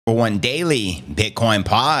One daily Bitcoin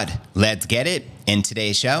pod. Let's get it. In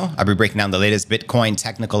today's show, I'll be breaking down the latest Bitcoin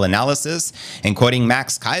technical analysis and quoting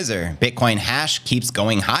Max Keiser. Bitcoin hash keeps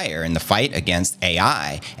going higher in the fight against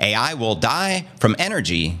AI. AI will die from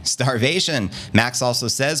energy starvation. Max also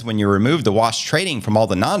says when you remove the wash trading from all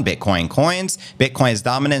the non-Bitcoin coins, Bitcoin's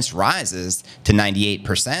dominance rises to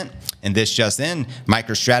 98%. And this just in,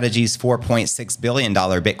 MicroStrategy's $4.6 billion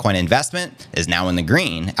Bitcoin investment is now in the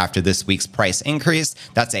green after this week's price increase.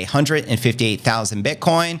 That's 158,000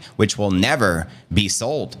 Bitcoin, which will never be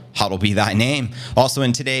sold. How'll be thy name? Also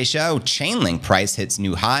in today's show, Chainlink price hits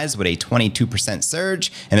new highs with a 22%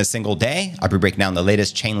 surge in a single day. I'll be breaking down the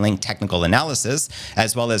latest Chainlink technical analysis,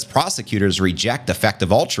 as well as prosecutors reject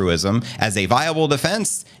effective altruism as a viable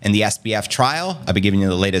defense in the SBF trial. I'll be giving you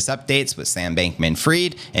the latest updates with Sam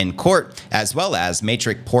Bankman-Fried in court, as well as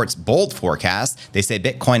Matrixport's bold forecast. They say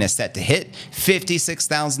Bitcoin is set to hit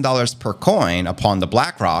 $56,000 per coin upon the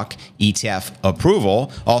BlackRock ETF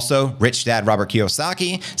approval. Also, rich dad Robert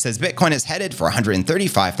Kiyosaki says Bitcoin is headed for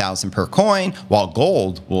 $135,000 per coin, while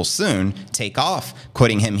gold will soon take off.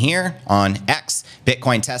 Quoting him here on X,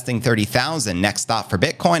 Bitcoin testing 30,000. Next stop for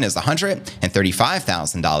Bitcoin is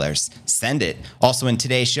 $135,000. Send it. Also in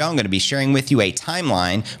today's show, I'm going to be sharing with you a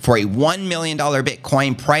timeline for a $1 million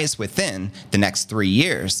Bitcoin price within the next 3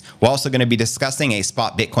 years. We're also going to be discussing a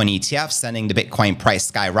spot Bitcoin ETF sending the Bitcoin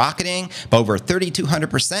price skyrocketing by over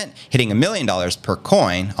 3,200%, hitting $1 million per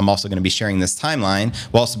coin. I'm also going to be sharing this timeline.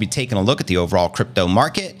 We'll also be taking a look at the overall crypto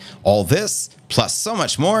market. All this plus so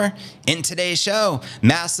much more in today's show.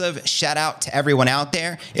 Massive shout out to everyone out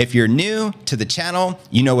there. If you're new to the channel,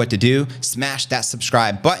 you know what to do. Smash that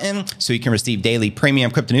subscribe button so you can receive daily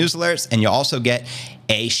premium crypto news alerts, and you'll also get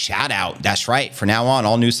a shout out. That's right. From now on,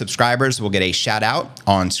 all new subscribers will get a shout out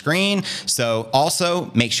on screen. So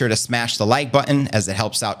also make sure to smash the like button as it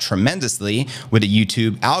helps out tremendously with the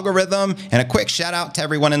YouTube algorithm. And a quick shout out to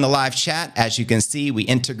everyone in the live chat. As you can see, we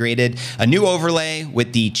integrated a new overlay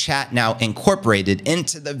with the chat now incorporated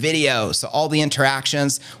into the video. So all the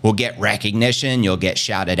interactions will get recognition. You'll get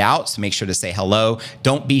shouted out. So make sure to say hello.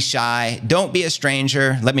 Don't be shy. Don't be a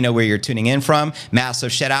stranger. Let me know where you're tuning in from.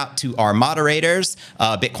 Massive shout out to our moderators.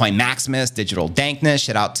 Bitcoin Maximus, Digital Dankness,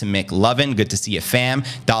 shout out to Mick Lovin, good to see you fam.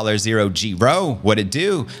 $0 what it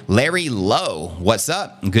do? Larry Lowe, what's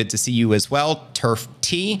up? Good to see you as well. Turf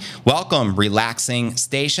T, welcome. Relaxing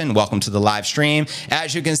Station, welcome to the live stream.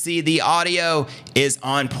 As you can see, the audio is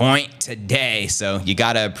on point today, so you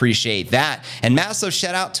gotta appreciate that. And massive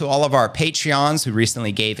shout out to all of our Patreons who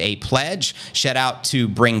recently gave a pledge. Shout out to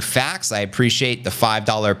Bring Facts. I appreciate the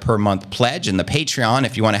 $5 per month pledge in the Patreon.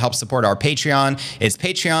 If you want to help support our Patreon, it's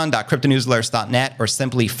patreon.cryptonewsalerts.net, or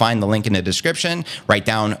simply find the link in the description right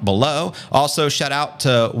down below. Also, shout out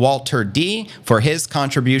to Walter D for his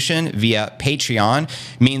contribution via Patreon.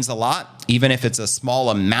 Means a lot. Even if it's a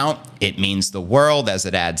small amount, it means the world as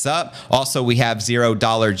it adds up. Also, we have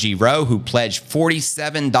 $0 who pledged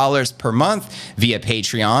 $47 per month via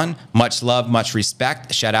Patreon. Much love, much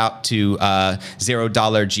respect. Shout out to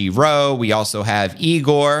 $0 We also have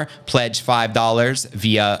Igor, pledged $5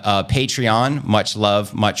 via Patreon. Much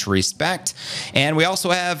love, much respect. And we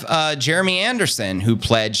also have Jeremy Anderson, who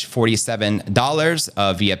pledged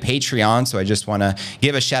 $47 via Patreon. So I just want to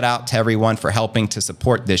give a shout out to everyone for helping to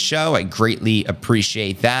support this show. I greatly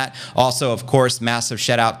appreciate that. Also, of course, massive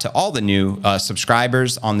shout out to all the new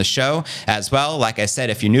subscribers on the show as well. Like I said,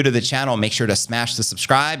 if you're new to the channel, make sure to smash the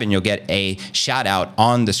subscribe and you'll get a shout out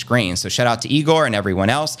on the screen. So shout out to Igor and everyone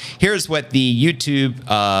else. Here's what the YouTube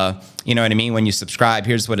you know what I mean? When you subscribe,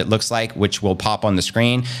 here's what it looks like, which will pop on the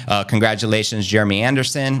screen. Congratulations, Jeremy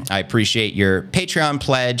Anderson. I appreciate your Patreon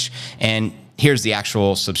pledge. And here's the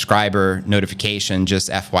actual subscriber notification, just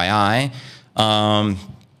FYI.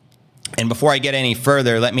 And before I get any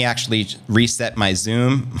further, let me actually reset my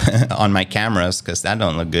zoom on my cameras because that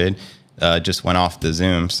don't look good. Just went off the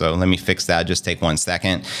zoom. So let me fix that. Just take 1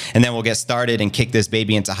 second. And then we'll get started and kick this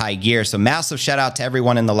baby into high gear. So massive shout out to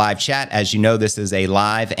everyone in the live chat. As you know, this is a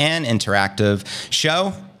live and interactive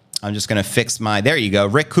show. I'm just going to fix my, there you go.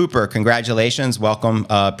 Rick Cooper, congratulations. Welcome.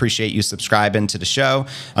 Appreciate you subscribing to the show.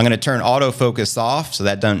 I'm going to turn autofocus off so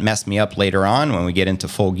that doesn't mess me up later on when we get into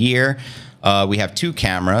full gear. We have 2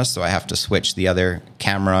 cameras, so I have to switch the other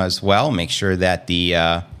camera as well. Make sure that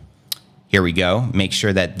the, here we go. Make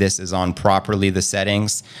sure that this is on properly, the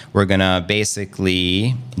settings. We're going to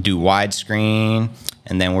basically do widescreen,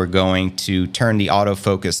 and then we're going to turn the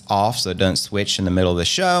autofocus off so it doesn't switch in the middle of the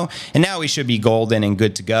show. And now we should be golden and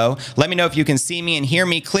good to go. Let me know if you can see me and hear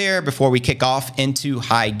me clear before we kick off into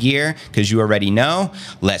high gear, because you already know.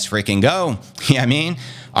 Let's freaking go. Yeah, I mean,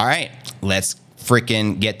 all right, let's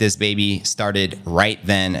freaking get this baby started right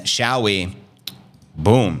then, shall we?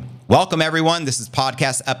 Boom. Welcome, everyone. This is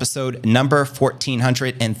podcast episode number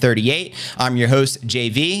 1438. I'm your host,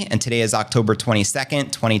 JV, and today is October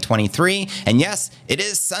 22nd, 2023. And yes, it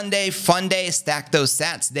is Sunday, fun day, stack those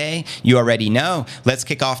sats day. You already know. Let's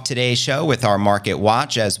kick off today's show with our market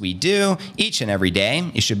watch as we do each and every day.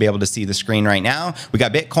 You should be able to see the screen right now. We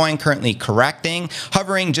got Bitcoin currently correcting,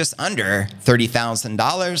 hovering just under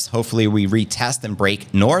 $30,000. Hopefully we retest and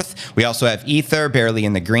break north. We also have Ether barely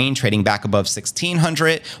in the green, trading back above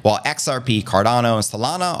 1600, while XRP, Cardano, and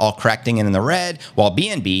Solana all correcting and in the red, while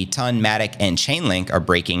BNB, Ton, Matic, and Chainlink are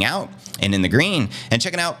breaking out and in the green. And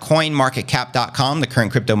checking out coinmarketcap.com, the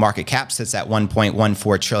current crypto market cap sits at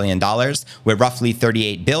 $1.14 trillion with roughly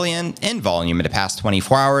 38 billion in volume in the past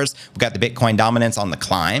 24 hours. We've got the Bitcoin dominance on the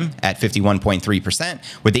climb at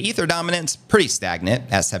 51.3%, with the Ether dominance pretty stagnant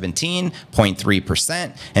at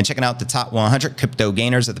 17.3%. And checking out the top 100 crypto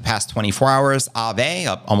gainers of the past 24 hours, Aave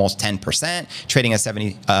up almost 10%, trading at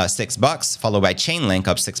 $76, followed by Chainlink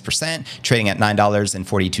up 6%, trading at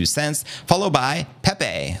 $9.42, followed by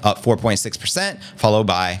Pepe up 4.6%, followed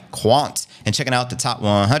by Quant. And checking out the top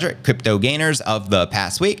 100 crypto gainers of the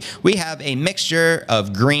past week, we have a mixture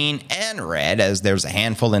of green and red, as there's a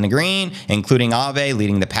handful in the green, including Aave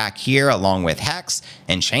leading the pack here, along with Hex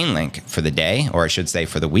and Chainlink for the day, or I should say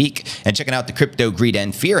for the week. And checking out the crypto greed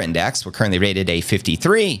and fear index, we're currently rated a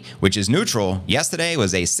 53, which is neutral. Yesterday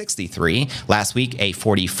was a 63, last week a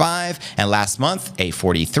 45, and last month a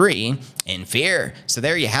 43 in fear. So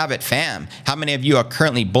there you have it, fam. How many of you are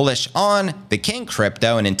currently bullish on the King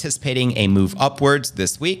crypto and anticipating a move upwards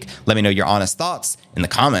this week? Let me know your honest thoughts in the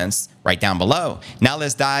comments right down below. Now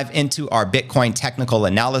let's dive into our Bitcoin technical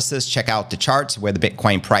analysis. Check out the charts where the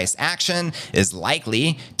Bitcoin price action is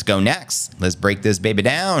likely to go next. Let's break this baby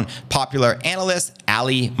down. Popular analyst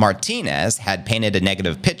Ali Martinez had painted a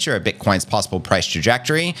negative picture of Bitcoin's possible price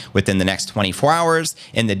trajectory within the next 24 hours.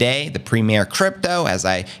 In the day, the premier crypto, as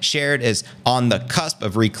I shared, is on the cusp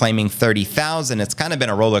of reclaiming 30,000. It's kind of been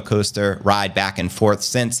a roller coaster ride back and forth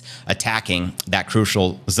since attacking that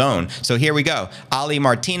crucial zone. So here we go. Ali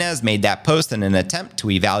Martinez made that post in an attempt to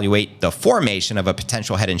evaluate the formation of a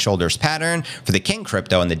potential head and shoulders pattern for the King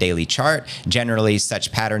crypto on the daily chart. Generally,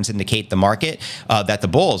 such patterns indicate the market that the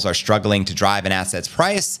bulls are struggling to drive an asset's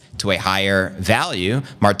price to a higher value.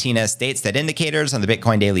 Martinez states that indicators on the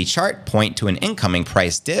Bitcoin daily chart point to an incoming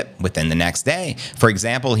price dip within the next day. For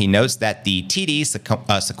example, he notes that the TD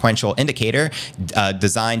sequential indicator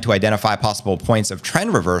designed to identify possible points of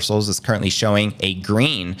trend reversals is currently showing a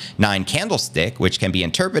green 9 candlestick, which can be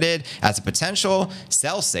interpreted as a potential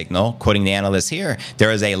sell signal. Quoting the analyst here,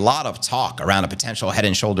 there is a lot of talk around a potential head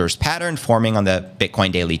and shoulders pattern forming on the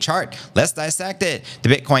Bitcoin daily chart. Let's dissect it. The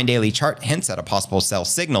Bitcoin daily chart hints at a possible sell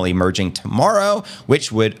signal emerging tomorrow,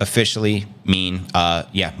 which would officially mean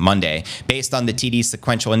Monday, based on the TD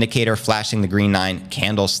sequential indicator flashing the green 9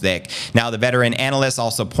 candlestick. Now, the veteran analyst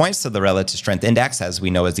also points to the relative strength index, as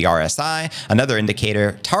we know as the RSI, another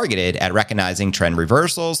indicator targeted at recognizing trend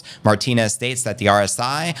reversals. Martinez states that the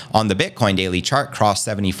RSI on the Bitcoin daily chart crossed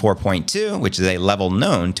 74.2, which is a level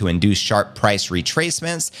known to induce sharp price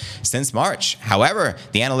retracements since March. However,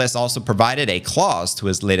 the analyst also provided a clause to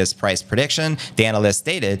his latest price prediction. The analyst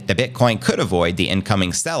stated that Bitcoin could avoid the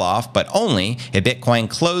incoming sell-off, but only if Bitcoin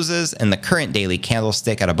closes in the current daily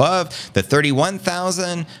candlestick at above the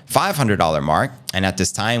 $31,500 mark. And at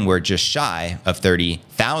this time, we're just shy of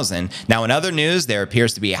 30,000. Now, in other news, there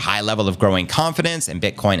appears to be a high level of growing confidence in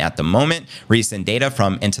Bitcoin at the moment. Recent data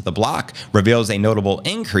from Into the Block reveals a notable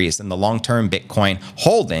increase in the long-term Bitcoin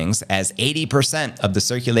holdings, as 80% of the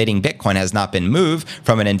circulating Bitcoin has not been moved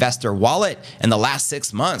from an investor wallet in the last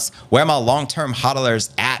 6 months. Where my long-term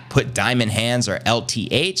hodlers at? Put diamond hands or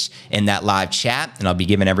LTH in that live chat, and I'll be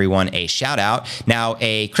giving everyone a shout out. Now,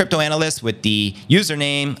 a crypto analyst with the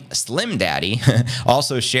username Slim Daddy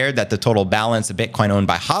also shared that the total balance of Bitcoin owned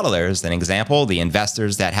by hodlers, an example, the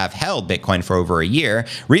investors that have held Bitcoin for over a year,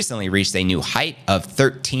 recently reached a new height of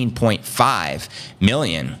 13.5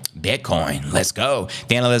 million Bitcoin. Let's go.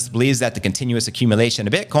 The analyst believes that the continuous accumulation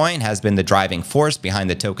of Bitcoin has been the driving force behind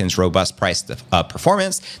the token's robust price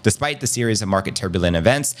performance. Despite the series of market turbulent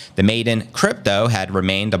events, the maiden crypto had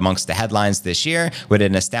remained amongst the headlines this year with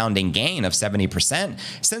an astounding gain of 70%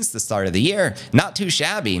 since the start of the year. Not too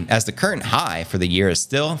shabby, as the current high for the year is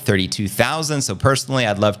still 32,000. So personally,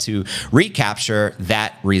 I'd love to recapture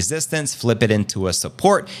that resistance, flip it into a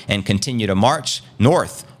support, and continue to march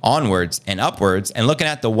north onwards and upwards. And looking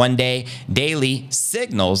at the one-day daily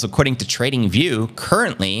signals, according to TradingView,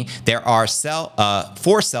 currently there are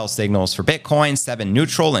 4 sell signals for Bitcoin, 7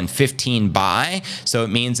 neutral, and 15 buy. So it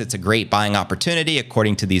means it's a great buying opportunity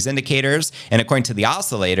according to these indicators. And according to the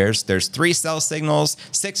oscillators, there's 3 sell signals,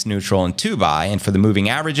 6 neutral, and 2 buy. And for the moving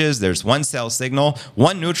averages, there's 1 sell signal,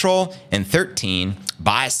 1 neutral, and 13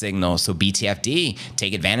 buy signals. So BTFD,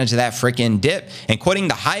 take advantage of that freaking dip. And quoting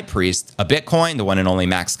the high priest of Bitcoin, the one and only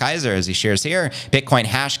Max Keiser, as he shares here, Bitcoin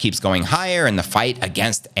hash keeps going higher in the fight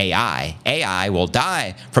against AI. AI will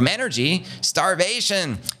die from energy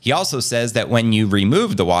starvation. He also says that when you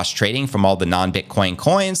remove the wash trading from all the non-Bitcoin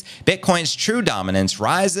coins, Bitcoin's true dominance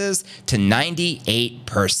rises to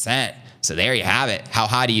 98%. So there you have it. How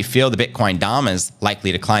high do you feel the Bitcoin DOM is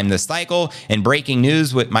likely to climb this cycle? In breaking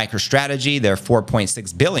news with MicroStrategy, their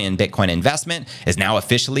 $4.6 billion Bitcoin investment is now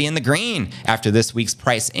officially in the green after this week's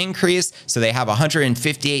price increase. So they have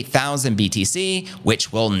 158,000 BTC,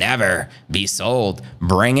 which will never be sold.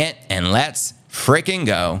 Bring it and let's freaking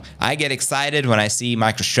go. I get excited when I see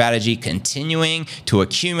MicroStrategy continuing to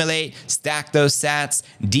accumulate, stack those sats,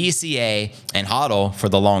 DCA, and hodl for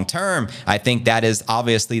the long term. I think that is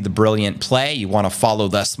obviously the brilliant play. You want to follow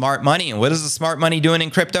the smart money. And what is the smart money doing in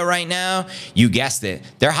crypto right now? You guessed it.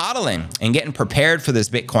 They're hodling and getting prepared for this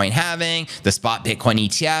Bitcoin halving, the Spot Bitcoin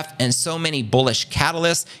ETF, and so many bullish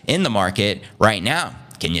catalysts in the market right now.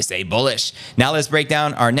 Can you say bullish? Now let's break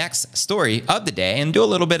down our next story of the day and do a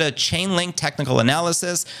little bit of Chainlink technical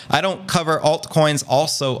analysis. I don't cover altcoins all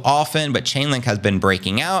so often, but Chainlink has been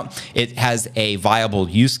breaking out. It has a viable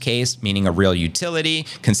use case, meaning a real utility,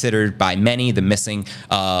 considered by many the missing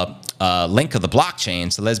link of the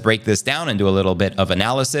blockchain. So let's break this down and do a little bit of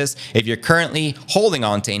analysis. If you're currently holding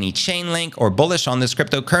on to any Chainlink or bullish on this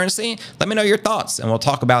cryptocurrency, let me know your thoughts, and we'll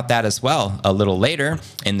talk about that as well a little later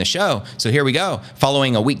in the show. So here we go.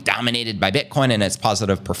 Following a week dominated by Bitcoin and its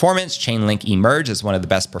positive performance, Chainlink emerged as one of the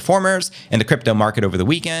best performers in the crypto market over the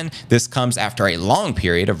weekend. This comes after a long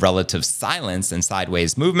period of relative silence and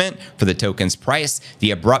sideways movement for the token's price.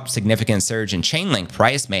 The abrupt, significant surge in Chainlink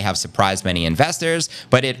price may have surprised many investors,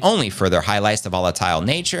 but it only further highlights the volatile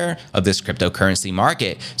nature of this cryptocurrency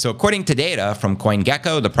market. So according to data from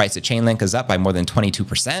CoinGecko, the price of Chainlink is up by more than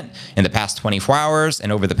 22% in the past 24 hours.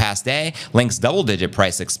 And over the past day, Link's double-digit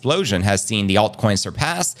price explosion has seen the altcoin surpass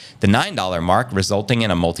the $9 mark, resulting in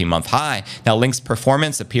a multi-month high. Now, Link's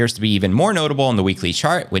performance appears to be even more notable in the weekly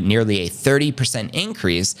chart, with nearly a 30%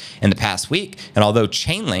 increase in the past week. And although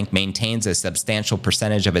Chainlink maintains a substantial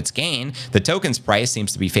percentage of its gain, the token's price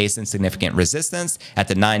seems to be facing significant resistance at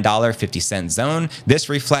the $9.50 zone. This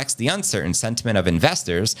reflects the uncertain sentiment of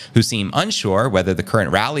investors who seem unsure whether the current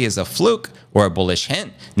rally is a fluke or a bullish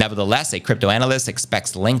hint. Nevertheless, a crypto analyst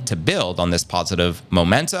expects Link to build on this positive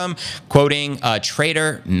momentum, quoting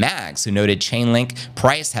trader Mags, who noted Chainlink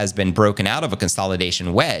price has been broken out of a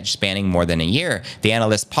consolidation wedge spanning more than a year. The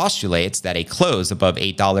analyst postulates that a close above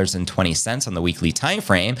 $8.20 on the weekly time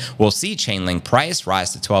frame will see Chainlink price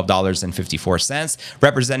rise to $12.54,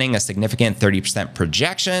 representing a significant 30%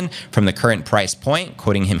 projection from the current price point.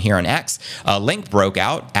 Quoting him here on X, Link broke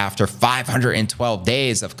out after 512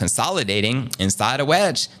 days of consolidating inside a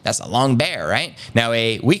wedge. That's a long bear, right? Now,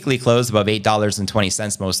 a weekly close above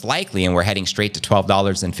 $8.20 most likely, and we're heading straight to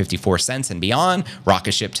 $12.54 and beyond,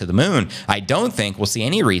 rocket ship to the moon. I don't think we'll see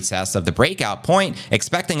any retest of the breakout point,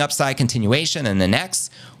 expecting upside continuation in the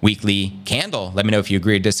next weekly candle. Let me know if you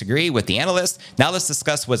agree or disagree with the analyst. Now let's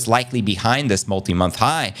discuss what's likely behind this multi-month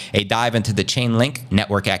high. A dive into the Chainlink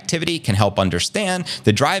network activity can help understand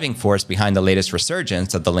the driving force behind the latest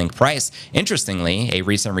resurgence of the Link price. Interestingly, a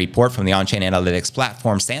recent report from the on-chain analytics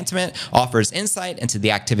platform Santiment offers insight into the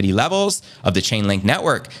activity levels of the Chainlink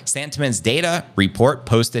network. Santiment's data report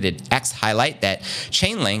posted an X highlight that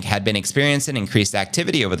Chainlink had been experiencing increased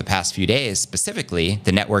activity over the past few days. Specifically,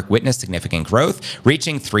 the network witnessed significant growth,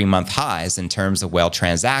 reaching 3-month highs in terms of whale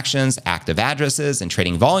transactions, active addresses, and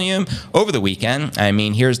trading volume over the weekend. I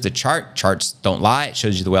mean, here's the chart. Charts don't lie. It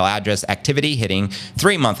shows you the whale address activity hitting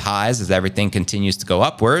 3-month highs as everything continues to go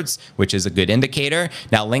upwards, which is a good indicator.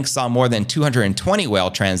 Now, Link saw more than 220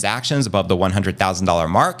 whale transactions above the $100,000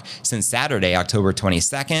 mark since Saturday, October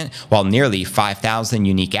 22nd, while nearly 5,000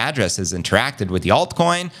 unique addresses interacted with the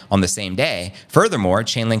altcoin on the same day. Furthermore,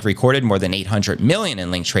 Chainlink recorded more than $800 million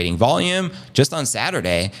in Link trading volume just on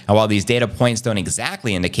Saturday, Friday. And while these data points don't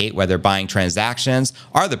exactly indicate whether buying transactions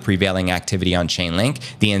are the prevailing activity on Chainlink,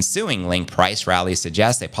 the ensuing link price rally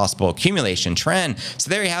suggests a possible accumulation trend. So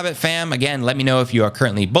there you have it, fam. Again, let me know if you are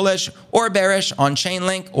currently bullish or bearish on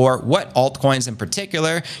Chainlink, or what altcoins in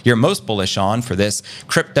particular you're most bullish on for this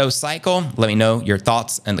crypto cycle. Let me know your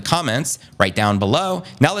thoughts in the comments right down below.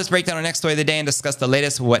 Now let's break down our next story of the day and discuss the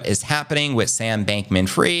latest of what is happening with Sam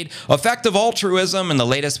Bankman-Fried, effective altruism, and the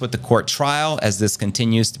latest with the court trial as this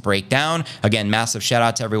continues to break down. Again, massive shout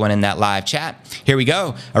out to everyone in that live chat. Here we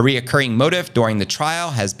go. A reoccurring motive during the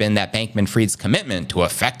trial has been that Bankman-Fried's commitment to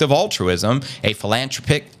effective altruism, a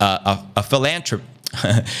philanthropic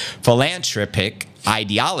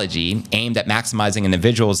ideology aimed at maximizing an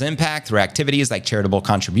individual's impact through activities like charitable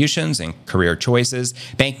contributions and career choices.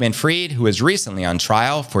 Bankman-Fried, who is recently on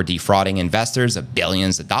trial for defrauding investors of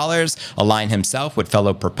billions of dollars, aligned himself with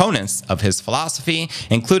fellow proponents of his philosophy,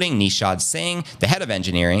 including Nishad Singh, the head of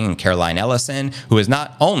engineering, and Caroline Ellison, who is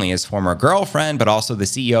not only his former girlfriend, but also the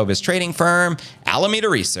CEO of his trading firm, Alameda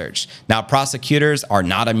Research. Now, prosecutors are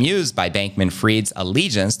not amused by Bankman-Fried's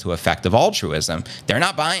allegiance to effective altruism. They're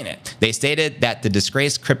not buying it. They stated that the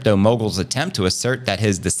disgraced crypto mogul's attempt to assert that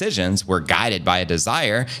his decisions were guided by a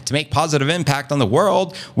desire to make positive impact on the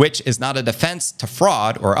world, which is not a defense to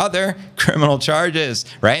fraud or other criminal charges,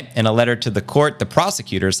 right? In a letter to the court, the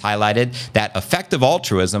prosecutors highlighted that effective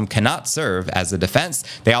altruism cannot serve as a defense.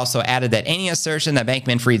 They also added that any assertion that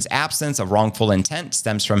Bankman-Fried's absence of wrongful intent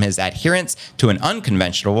stems from his adherence to an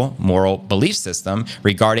unconventional moral belief system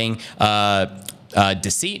regarding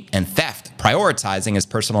deceit and theft, prioritizing his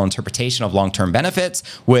personal interpretation of long-term benefits,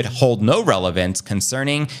 would hold no relevance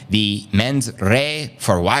concerning the mens rea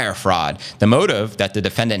for wire fraud. The motive that the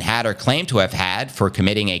defendant had or claimed to have had for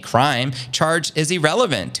committing a crime charge is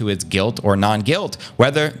irrelevant to its guilt or non-guilt.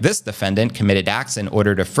 Whether this defendant committed acts in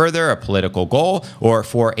order to further a political goal, or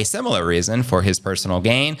for a similar reason, for his personal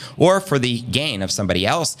gain, or for the gain of somebody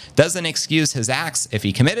else, doesn't excuse his acts if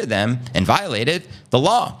he committed them and violated the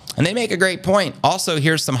law. And they make a great point. Also,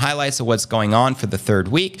 here's some highlights of what's going on for the third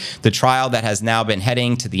week. The trial that has now been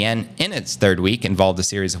heading to the end in its third week involved a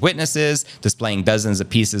series of witnesses displaying dozens of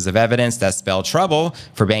pieces of evidence that spell trouble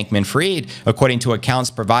for Bankman-Fried. According to accounts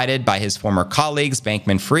provided by his former colleagues,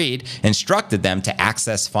 Bankman-Fried instructed them to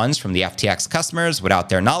access funds from the FTX customers without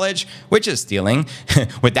their knowledge, which is stealing,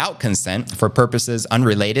 without consent, for purposes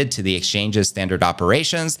unrelated to the exchange's standard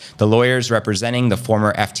operations. The lawyers representing the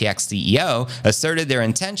former FTX CEO asserted their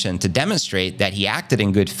intention to demonstrate that he acted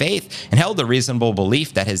in good faith and held a reasonable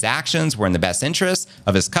belief that his actions were in the best interest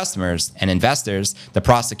of his customers and investors. The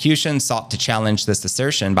prosecution sought to challenge this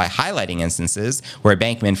assertion by highlighting instances where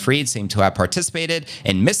Bankman-Fried seemed to have participated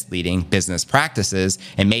in misleading business practices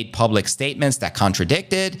and made public statements that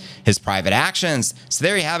contradicted his private actions. So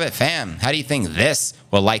there you have it, fam. How do you think this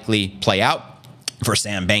will likely play out for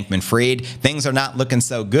Sam Bankman-Fried? Things are not looking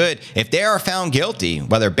so good. If they are found guilty,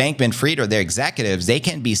 whether Bankman-Fried or their executives, they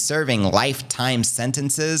can be serving lifetime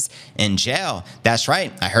sentences in jail. That's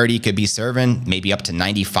right. I heard he could be serving maybe up to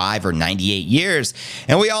 95 or 98 years.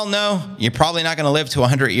 And we all know you're probably not going to live to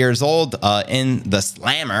 100 years old in the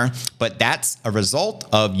slammer, but that's a result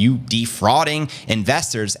of you defrauding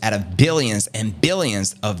investors out of billions and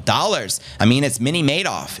billions of dollars. I mean, it's mini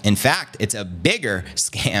Madoff. In fact, it's a bigger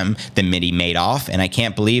scam than mini Madoff. And I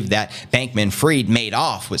can't believe that Bankman-Fried made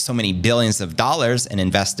off with so many billions of dollars in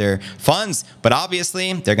investor funds. But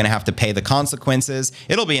obviously, they're going to have to pay the consequences.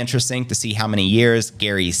 It'll be interesting to see how many years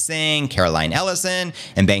Gary Singh, Caroline Ellison,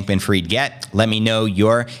 and Bankman-Fried get. Let me know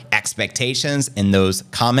your expectations in those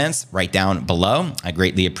comments right down below. I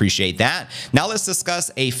greatly appreciate that. Now let's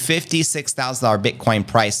discuss a $56,000 Bitcoin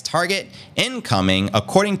price target incoming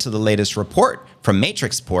according to the latest report from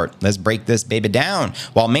Matrixport. Let's break this baby down.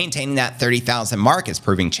 While maintaining that 30,000 mark is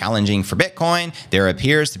proving challenging for Bitcoin, there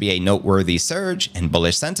appears to be a noteworthy surge in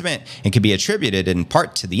bullish sentiment. It can be attributed in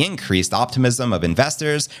part to the increased optimism of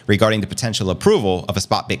investors regarding the potential approval of a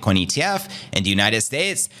spot Bitcoin ETF in the United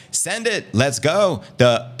States. Send it. Let's go.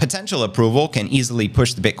 The potential approval can easily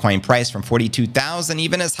push the Bitcoin price from 42,000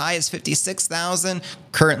 even as high as 56,000.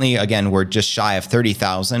 Currently, again, we're just shy of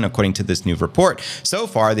 30,000 according to this new report. So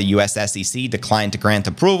far, the US SEC declined to grant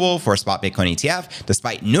approval for a spot Bitcoin ETF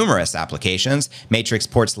despite numerous applications.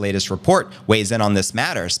 Matrixport's latest report weighs in on this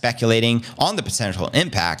matter, speculating on the potential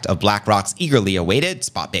impact of BlackRock's eagerly awaited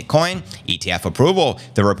spot Bitcoin ETF approval.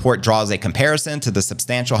 The report draws a comparison to the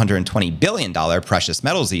substantial $120 billion precious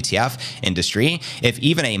metals ETF industry. If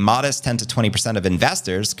even a modest 10 to 20% of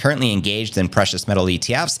investors currently engaged in precious metal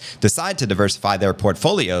ETFs decide to diversify their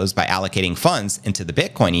portfolios by allocating funds into the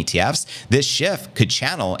Bitcoin ETFs, this shift could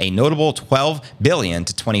channel a notable $12 $12 billion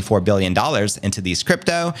to $24 billion into these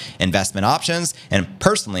crypto investment options. And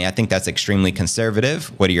personally, I think that's extremely conservative.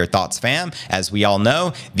 What are your thoughts, fam? As we all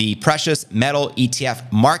know, the precious metal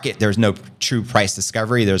ETF market, there's no true price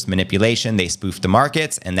discovery. There's manipulation. They spoof the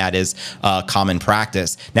markets, and that is common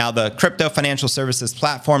practice. Now, the crypto financial services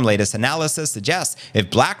platform latest analysis suggests if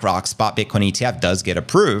BlackRock's Spot Bitcoin ETF does get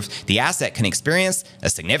approved, the asset can experience a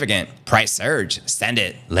significant price surge. Send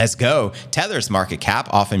it. Let's go. Tether's market cap,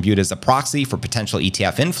 often viewed as a proxy for potential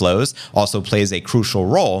ETF inflows, also plays a crucial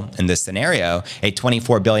role in this scenario. A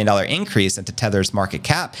 $24 billion increase into Tether's market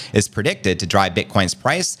cap is predicted to drive Bitcoin's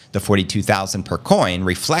price to $42,000 per coin,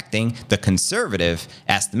 reflecting the conservative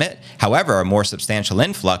estimate. However, a more substantial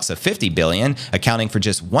influx of $50 billion, accounting for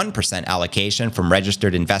just 1% allocation from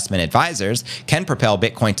registered investment advisors, can propel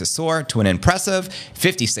Bitcoin to soar to an impressive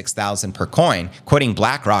 $56,000 per coin. Quoting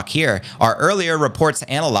BlackRock here, our earlier reports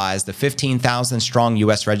analyzed the 15,000-strong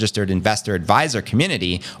U.S. registered investor advisor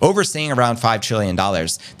community overseeing around $5 trillion.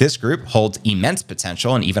 This group holds immense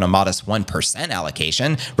potential, and even a modest 1%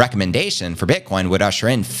 allocation recommendation for Bitcoin would usher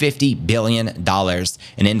in $50 billion in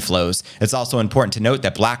inflows. It's also important to note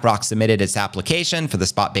that BlackRock submitted its application for the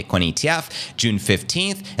Spot Bitcoin ETF June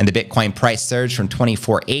 15th, and the Bitcoin price surged from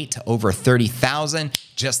 24.8 to over 30,000.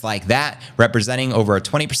 Just like that, representing over a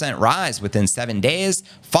 20% rise within 7 days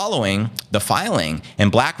following the filing.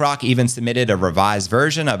 And BlackRock even submitted a revised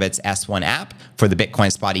version of its S1 app for the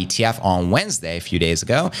Bitcoin Spot ETF on Wednesday, a few days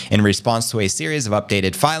ago, in response to a series of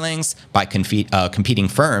updated filings by competing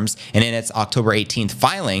firms. And in its October 18th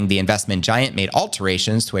filing, the investment giant made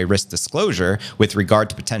alterations to a risk disclosure with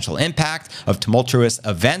regard to potential impact of tumultuous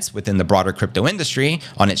events within the broader crypto industry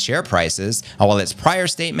on its share prices. While its prior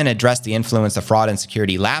statement addressed the influence of fraud and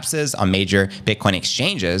security lapses on major Bitcoin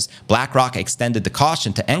exchanges, BlackRock extended the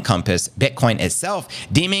caution to encompass Bitcoin itself,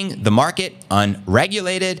 deeming the market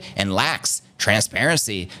unregulated and lax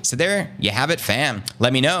transparency. So there you have it, fam.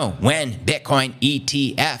 Let me know when Bitcoin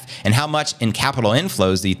ETF and how much in capital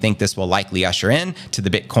inflows do you think this will likely usher in to the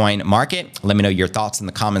Bitcoin market? Let me know your thoughts in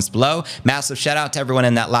the comments below. Massive shout out to everyone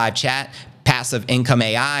in that live chat. Passive Income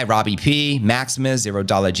AI, Robbie P, Maximus,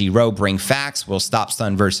 $0 G Row, Bring Facts, Will Stop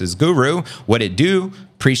Sun versus Guru. What it do?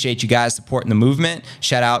 Appreciate you guys supporting the movement.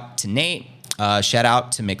 Shout out to Nate. Shout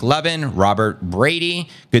out to McLovin, Robert Brady.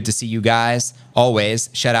 Good to see you guys always.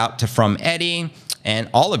 Shout out to From Eddie and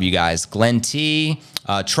all of you guys. Glenn T,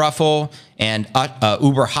 Truffle, and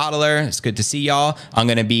Uber Hodler. It's good to see y'all. I'm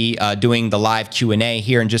going to be doing the live Q&A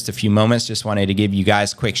here in just a few moments. Just wanted to give you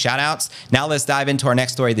guys quick shout outs. Now let's dive into our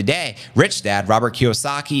next story of the day. Rich Dad Robert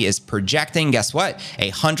Kiyosaki is projecting, guess what?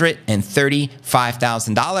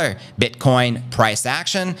 $135,000 Bitcoin price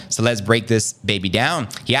action. So let's break this baby down.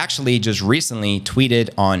 He actually just recently tweeted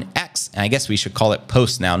on X, and I guess we should call it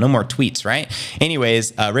post now. No more tweets, right?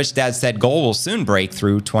 Anyways, Rich Dad said gold will soon break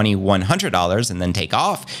through $2,100 and then take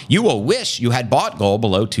off. You will wish you had bought gold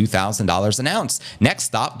below $2,000 an ounce. Next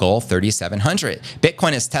stop, gold, $3,700.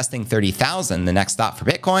 Bitcoin is testing $30,000. The next stop for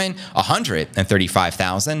Bitcoin,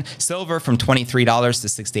 $135,000. Silver from $23 to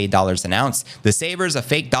 $68 an ounce. The savers of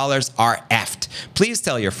fake dollars are effed. Please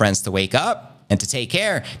tell your friends to wake up and to take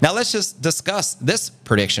care. Now let's just discuss this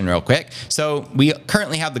prediction real quick. So we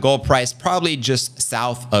currently have the gold price probably just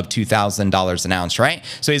south of $2,000 an ounce, right?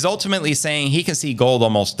 So he's ultimately saying he can see gold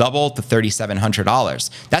almost double to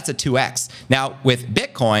 $3,700. That's a 2x. Now with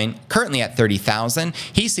Bitcoin currently at 30,000,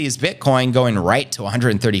 he sees Bitcoin going right to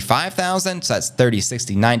 135,000. So that's 30,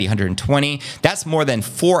 60, 90, 120. That's more than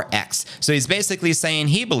 4x. So he's basically saying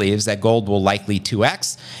he believes that gold will likely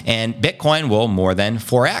 2x and Bitcoin will more than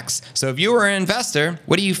 4x. So if you were an investor,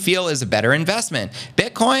 what do you feel is a better investment,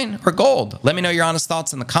 Bitcoin or gold? Let me know your honest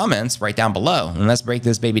thoughts in the comments right down below, and let's break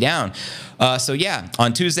this baby down. So yeah,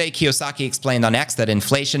 on Tuesday, Kiyosaki explained on X that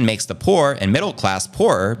inflation makes the poor and middle class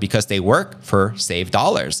poorer because they work for saved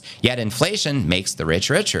dollars. Yet inflation makes the rich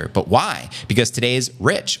richer. But why? Because today's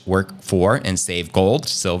rich work for and save gold,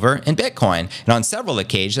 silver, and Bitcoin. And on several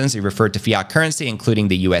occasions, he referred to fiat currency, including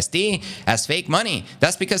the USD, as fake money.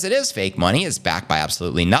 That's because it is fake money. It's backed by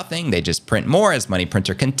absolutely nothing. They just print more as money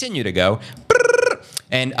printer continue to go.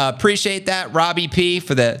 And appreciate that, Robbie P,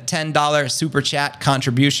 for the $10 super chat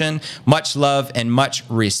contribution. Much love and much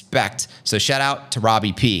respect. So shout out to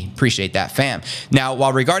Robbie P. Appreciate that, fam. Now,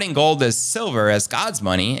 while regarding gold as silver as God's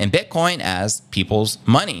money and Bitcoin as people's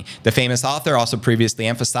money, the famous author also previously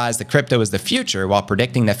emphasized that crypto is the future while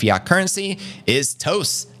predicting that fiat currency is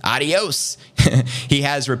toast. Adios. He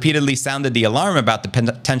has repeatedly sounded the alarm about the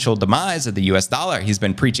potential demise of the US dollar. He's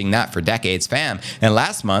been preaching that for decades, fam. And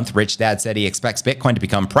last month, Rich Dad said he expects Bitcoin to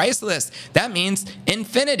become priceless. That means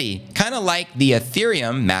infinity, kind of like the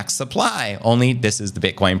Ethereum max supply, only this is the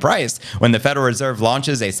Bitcoin price. When the Federal Reserve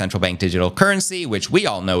launches a central bank digital currency, which we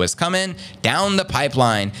all know is coming down the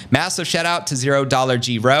pipeline. Massive shout out to $0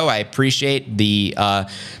 G Row. I appreciate the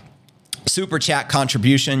super chat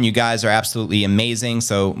contribution. You guys are absolutely amazing.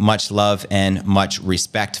 So much love and much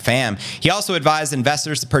respect, fam. He also advised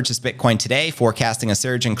investors to purchase Bitcoin today, forecasting a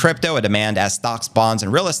surge in crypto, a demand as stocks, bonds,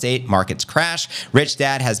 and real estate markets crash. Rich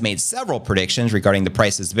Dad has made several predictions regarding the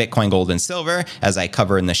prices of Bitcoin, gold, and silver, as I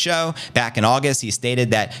cover in the show. Back in August, he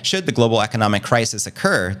stated that should the global economic crisis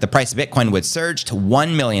occur, the price of Bitcoin would surge to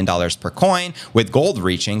 $1 million per coin, with gold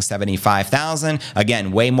reaching $75,000.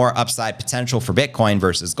 Again, way more upside potential for Bitcoin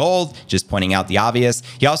versus gold. Just pointing out the obvious.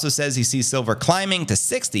 He also says he sees silver climbing to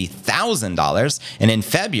 $60,000. And in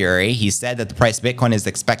February, he said that the price of Bitcoin is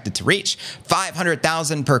expected to reach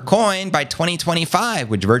 $500,000 per coin by 2025,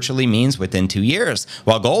 which virtually means within 2 years,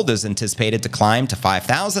 while gold is anticipated to climb to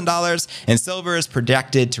 $5,000 and silver is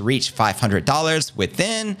projected to reach $500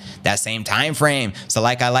 within that same time frame. So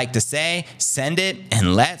like I like to say, send it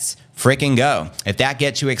and let's freaking go. If that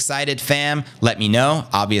gets you excited, fam, let me know.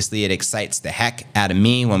 Obviously, it excites the heck out of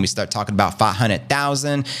me when we start talking about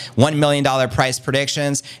 500,000, $1 million price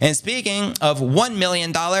predictions. And speaking of $1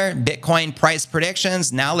 million Bitcoin price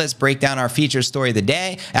predictions, now let's break down our feature story of the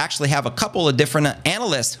day. I actually have a couple of different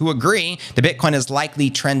analysts who agree that Bitcoin is likely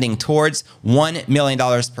trending towards $1 million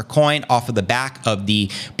per coin off of the back of the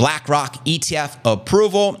BlackRock ETF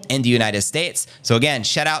approval in the United States. So again,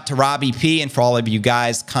 shout out to Robbie P, and for all of you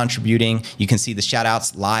guys contributing. You can see the shout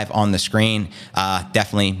outs live on the screen.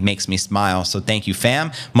 Definitely makes me smile. So thank you,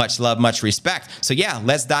 fam. Much love, much respect. So yeah,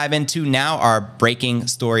 let's dive into now our breaking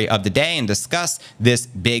story of the day and discuss this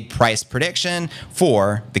big price prediction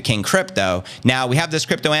for the King Crypto. Now we have this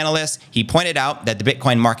crypto analyst. He pointed out that the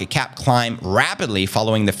Bitcoin market cap climbed rapidly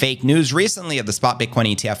following the fake news recently of the Spot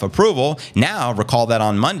Bitcoin ETF approval. Now recall that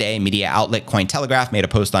on Monday, media outlet Cointelegraph made a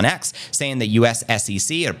post on X saying the US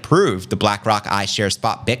SEC approved the BlackRock iShares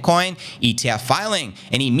Spot Bitcoin ETF filing.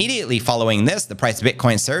 And immediately following this, the price of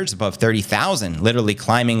Bitcoin surged above 30,000, literally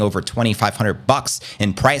climbing over 2,500 bucks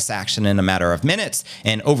in price action in a matter of minutes.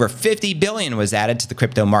 And over 50 billion was added to the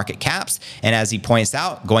crypto market caps. And as he points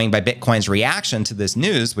out, going by Bitcoin's reaction to this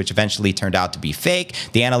news, which eventually turned out to be fake,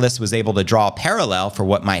 the analyst was able to draw a parallel for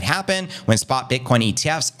what might happen when spot Bitcoin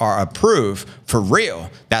ETFs are approved for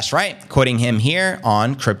real. That's right, quoting him here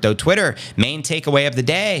on crypto Twitter. Main takeaway of the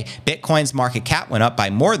day, Bitcoin's market cap went up by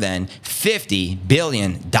more than $50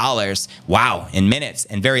 billion. Wow, in minutes.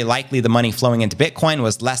 And very likely the money flowing into Bitcoin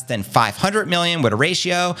was less than 500 million with a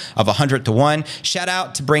ratio of 100 to 1. Shout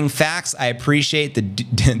out to Bring Facts. I appreciate the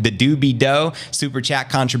doobie doe super chat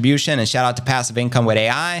contribution, and shout out to Passive Income with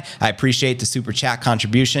AI. I appreciate the super chat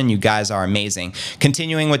contribution. You guys are amazing.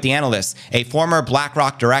 Continuing with the analysts, a former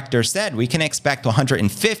BlackRock director said we can expect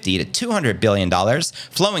 150 to 200 billion dollars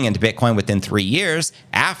flowing into Bitcoin within 3 years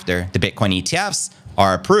after the Bitcoin ETFs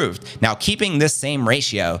are approved. Now, keeping this same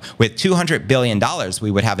ratio with $200 billion, we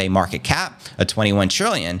would have a market cap of 21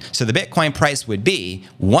 trillion. So the Bitcoin price would be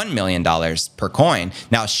 $1 million per coin.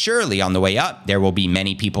 Now, surely on the way up, there will be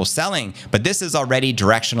many people selling, but this is already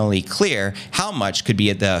directionally clear how much could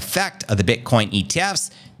be the effect of the Bitcoin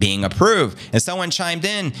ETFs being approved. And someone chimed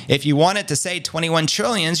in, if you wanted to say 21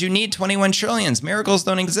 trillions, you need 21 trillions. Miracles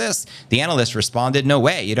don't exist. The analyst responded, no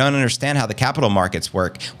way. You don't understand how the capital markets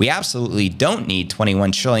work. We absolutely don't need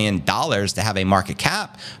 $21 trillion to have a market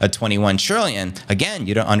cap of 21 trillion. Again,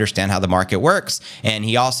 you don't understand how the market works. And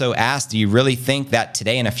he also asked, do you really think that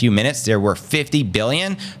today in a few minutes there were 50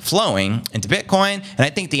 billion flowing into Bitcoin? And I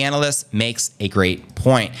think the analyst makes a great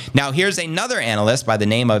point. Now, here's another analyst by the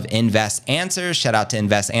name of Invest Answers. Shout out to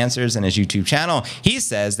Invest Answers and his YouTube channel. He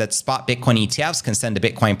says that spot Bitcoin ETFs can send the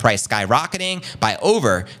Bitcoin price skyrocketing by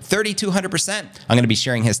over 3,200%. I'm going to be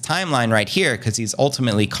sharing his timeline right here because he's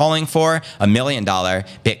ultimately calling for $1 million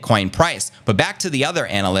Bitcoin price. But back to the other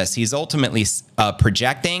analyst, he's ultimately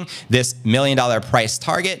projecting this $1 million price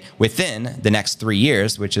target within the next 3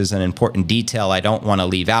 years, which is an important detail I don't want to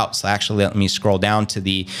leave out. So actually, let me scroll down to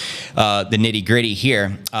the nitty gritty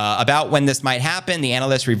here. About when this might happen, the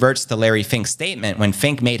analyst reverts to Larry Fink's statement when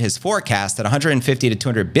Fink made his forecast that 150 to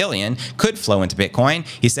 200 billion could flow into Bitcoin.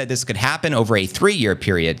 He said this could happen over a 3-year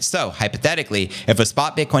period. So hypothetically, if a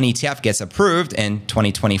spot Bitcoin ETF gets approved in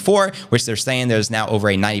 2024, which they're saying there's now over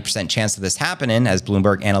a 90% chance of this happening, as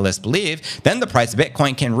Bloomberg analysts believe, then the price of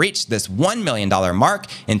Bitcoin can reach this $1 million mark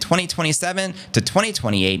in 2027 to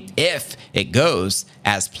 2028 if it goes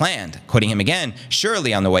as planned. Quoting him again,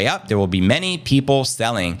 surely on the way up, there will be many people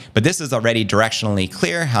selling, but this is already directionally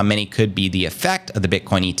clear how many could be the effect of the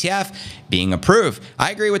Bitcoin ETF being approved.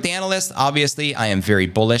 I agree with the analyst. Obviously, I am very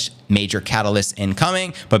bullish, major catalyst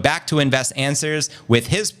incoming, but back to Invest Answers with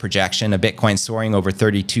his projection of Bitcoin soaring over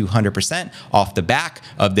 3,200% off the back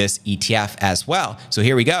of this ETF as well. So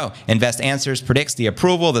here we go. Invest Answers predicts the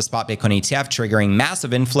approval of the Spot Bitcoin ETF, triggering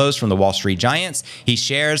massive inflows from the Wall Street giants. He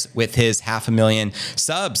shares with his 500,000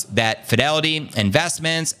 subs that Fidelity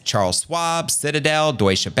Investments, Charles Schwab, Citadel,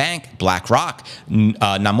 Deutsche Bank, BlackRock,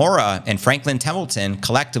 Nomura, and Franklin Templeton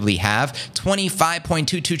collectively have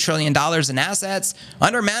 $25.22 trillion in assets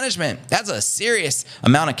under management. That's a serious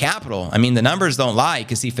amount of capital. I mean, the numbers don't lie. You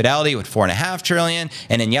can see Fidelity with $4.5 trillion.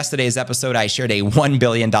 And in yesterday's episode, I shared a $1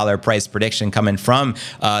 billion price prediction coming from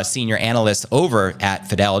senior analysts over at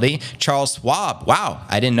Fidelity. Charles Schwab, wow,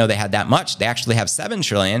 I didn't know they had that much. They actually have $7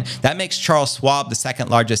 trillion. That makes Charles Schwab the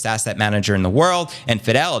second largest asset manager in the world, and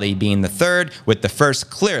Fidelity being the third, with the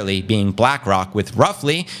first clearly being BlackRock with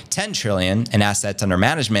roughly $10 trillion in assets under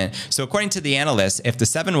management. So according to the analysts, if the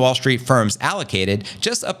 7 Wall Street firms allocated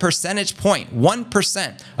just a percentage point,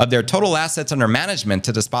 1% of their total assets under management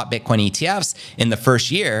to the Spot Bitcoin ETFs in the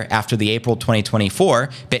first year after the April 2024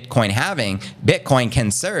 Bitcoin halving, Bitcoin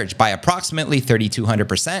can surge by approximately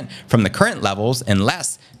 3,200% from the current levels in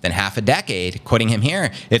less than half a decade. Quoting him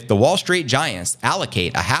here, if the Wall Street giants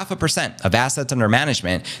allocate 0.5% of assets under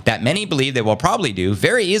management that many believe they will probably do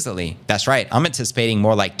very easily, that's right, I'm anticipating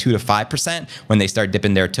more like 2 to 5% when they start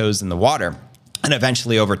dipping their toes in the water. And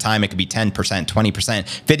eventually over time, it could be 10%, 20%,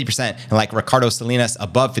 50%, and like Ricardo Salinas,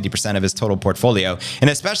 above 50% of his total portfolio. And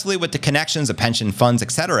especially with the connections of pension funds,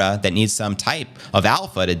 etc., that need some type of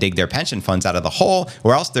alpha to dig their pension funds out of the hole,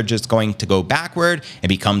 or else they're just going to go backward and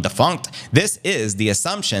become defunct. This is the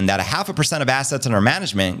assumption that 0.5% of assets under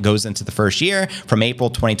management goes into the first year from April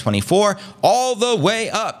 2024 all the way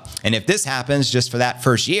up. And if this happens just for that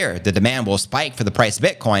first year, the demand will spike for the price of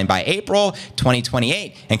Bitcoin by April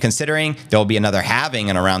 2028. And considering there will be another halving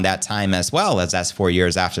and around that time as well, as that's 4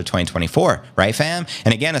 years after 2024, right, fam?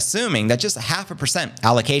 And again, assuming that just 0.5%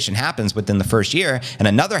 allocation happens within the first year and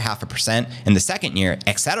another 0.5% in the second year,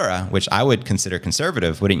 etc., which I would consider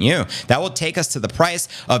conservative, wouldn't you? That will take us to the price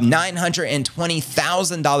of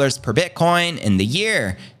 $920,000 per Bitcoin in the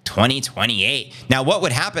year 2028. Now, what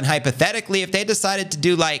would happen hypothetically if they decided to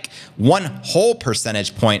do like 1 whole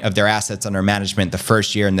percentage point of their assets under management the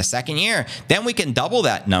first year and the second year? Then we can double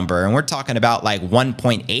that number, and we're talking about like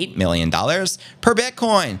 $1.8 million per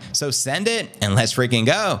Bitcoin. So send it and let's freaking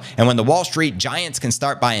go. And when the Wall Street giants can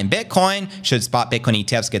start buying Bitcoin, should Spot Bitcoin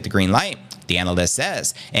ETFs get the green light? The analyst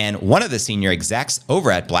says. And one of the senior execs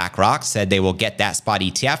over at BlackRock said they will get that spot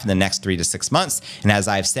ETF in the next 3 to 6 months. And as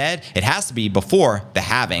I've said, it has to be before the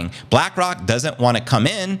halving. BlackRock doesn't want to come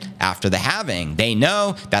in after the halving. They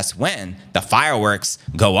know that's when the fireworks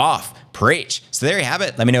go off. Preach. So there you have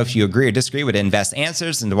it. Let me know if you agree or disagree with Invest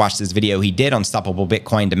Answers, and to watch this video he did on Unstoppable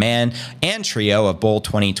Bitcoin Demand and trio of Bull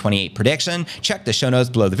 2028 prediction. Check the show notes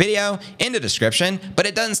below the video in the description. But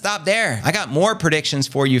it doesn't stop there. I got more predictions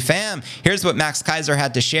for you, fam. Here's what Max Keiser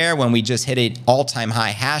had to share when we just hit an all-time high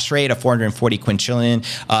hash rate of 440 quintillion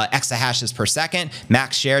exahashes per second.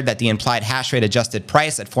 Max shared that the implied hash rate adjusted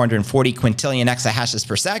price at 440 quintillion exahashes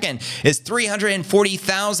per second is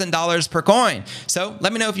 $340,000 per coin. So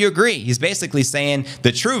let me know if you agree. He's basically saying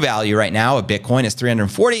the true value right now of Bitcoin is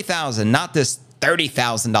 $340,000, not this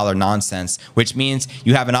 $30,000 nonsense, which means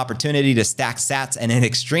you have an opportunity to stack sats at an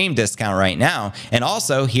extreme discount right now. And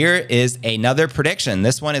also, here is another prediction.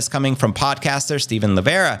 This one is coming from podcaster Steven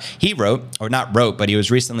Livera. He wrote, or not wrote, but he was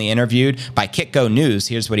recently interviewed by Kitco News.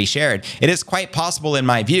 Here's what he shared. It is quite possible, in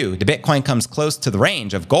my view, the Bitcoin comes close to the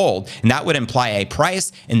range of gold, and that would imply a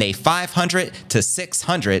price in the $500,000 to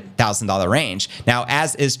 $600,000 range. Now,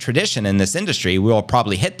 as is tradition in this industry, we will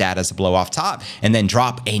probably hit that as a blow off top and then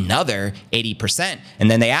drop another 80%. And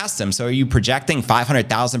then they asked him, so are you projecting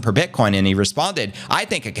 500,000 per Bitcoin? And he responded, I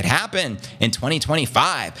think it could happen in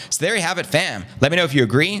 2025. So there you have it, fam. Let me know if you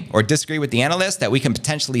agree or disagree with the analyst that we can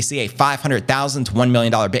potentially see a 500,000 to $1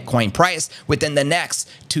 million Bitcoin price within the next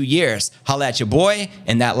 2 years. Holla at your boy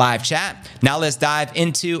in that live chat. Now let's dive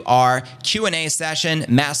into our Q&A session.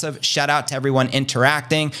 Massive shout out to everyone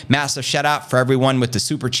interacting. Massive shout out for everyone with the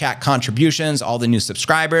super chat contributions, all the new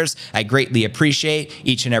subscribers. I greatly appreciate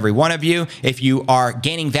each and every one of you. If you are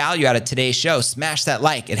gaining value out of today's show, smash that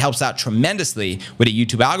like. It helps out tremendously with the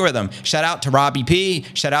YouTube algorithm. Shout out to Robbie P.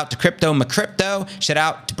 Shout out to Crypto McCrypto. Shout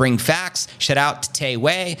out to Bring Facts. Shout out to Tay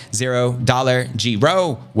Way. $0 G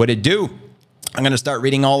Row. What it do? I'm going to start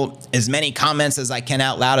reading as many comments as I can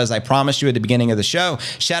out loud, as I promised you at the beginning of the show.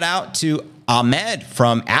 Shout out to Ahmed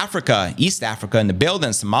from Africa, East Africa in the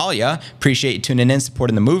building, Somalia. Appreciate you tuning in,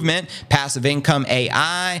 supporting the movement. Passive Income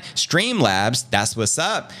AI, Streamlabs, that's what's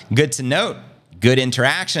up. Good to note. Good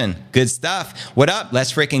interaction. Good stuff. What up?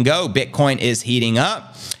 Let's freaking go. Bitcoin is heating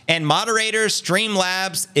up. And moderators,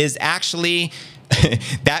 Streamlabs is actually...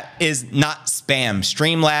 that is not spam.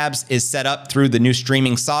 Streamlabs is set up through the new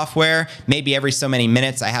streaming software. Maybe every so many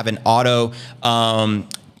minutes I have an auto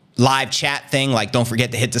live chat thing, like don't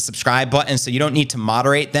forget to hit the subscribe button, so you don't need to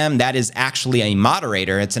moderate them. That is actually a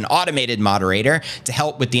moderator. It's an automated moderator to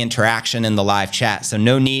help with the interaction in the live chat. So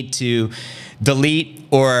no need to delete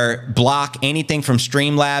or block anything from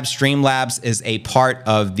Streamlabs. Streamlabs is a part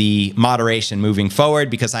of the moderation moving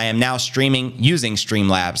forward because I am now streaming using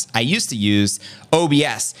Streamlabs. I used to use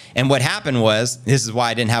OBS, and what happened was, this is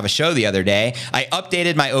why I didn't have a show the other day, I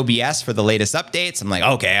updated my OBS for the latest updates. I'm like,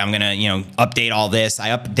 okay, I'm gonna, update all this. I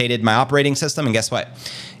updated my operating system, and guess what?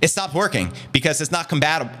 It stopped working because it's not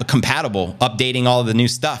compatible updating all of the new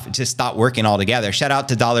stuff. It just stopped working altogether. Shout out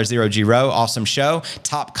to $0 awesome show,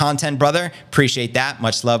 top content brother. Appreciate that.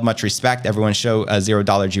 Much love, much respect. Everyone show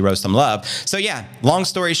 $0 some love. So yeah, long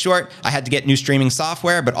story short, I had to get new streaming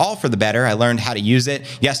software, but all for the better. I learned how to use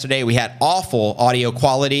it. Yesterday we had awful audio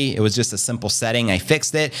quality. It was just a simple setting. I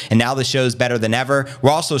fixed it, and now the show's better than ever. We're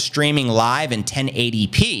also streaming live in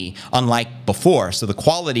 1080p, unlike before, so the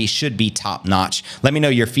quality should be top notch. Let me know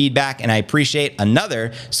your feedback, and I appreciate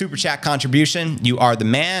another super chat contribution. You are the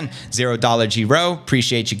man. $0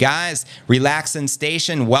 appreciate you guys. Relaxin'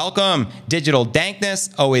 Station, welcome. Digital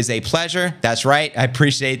Dankness, always a pleasure. That's right, I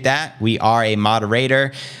appreciate that. We are a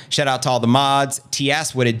moderator. Shout out to all the mods.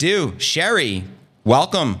 TS, what it do? Sherry,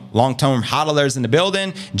 welcome. Long-term hodlers in the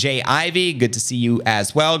building. Jay Ivy, good to see you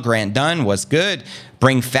as well. Grant Dunn, what's good?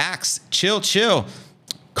 Bring facts. Chill.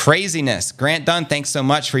 Craziness. Grant Dunn, thanks so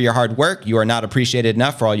much for your hard work. You are not appreciated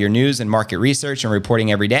enough for all your news and market research and reporting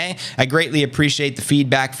every day. I greatly appreciate the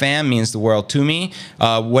feedback, fam. Means the world to me.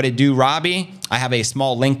 What it do, Robbie? I have a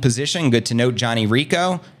small link position. Good to note, Johnny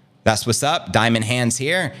Rico. That's what's up. Diamond Hands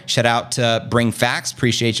here. Shout out to Bring Facts.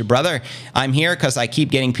 Appreciate you, brother. I'm here because I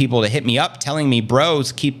keep getting people to hit me up telling me,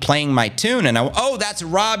 bros, keep playing my tune. And oh, that's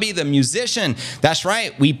Robbie, the musician. That's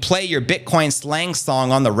right. We play your Bitcoin slang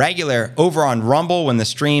song on the regular over on Rumble when the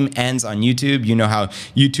stream ends on YouTube. You know how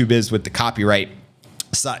YouTube is with the copyright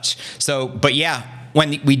such. So, but yeah.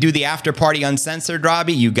 When we do the after party uncensored,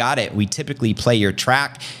 Robbie, you got it. We typically play your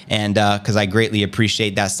track, and because I greatly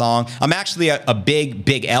appreciate that song. I'm actually a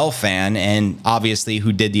big L fan, and obviously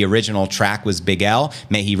who did the original track was Big L.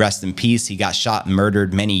 May he rest in peace. He got shot and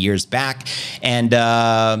murdered many years back. And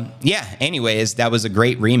yeah, anyways, that was a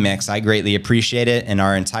great remix. I greatly appreciate it, and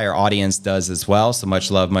our entire audience does as well. So much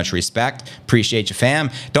love, much respect. Appreciate you, fam.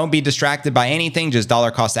 Don't be distracted by anything. Just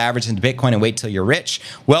dollar cost average into Bitcoin and wait till you're rich.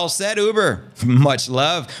 Well said, Uber. Much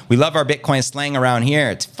love. We love our Bitcoin slang around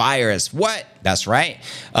here. It's fire as what? That's right.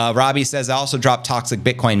 Robbie says, I also dropped Toxic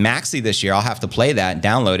Bitcoin Maxi this year. I'll have to play that and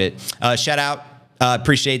download it. Shout out.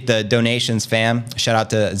 Appreciate the donations, fam. Shout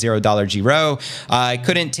out to $0 I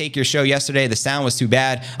couldn't take your show yesterday. The sound was too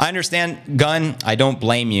bad. I understand, Gun. I don't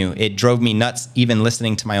blame you. It drove me nuts even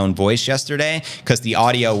listening to my own voice yesterday because the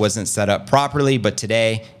audio wasn't set up properly. But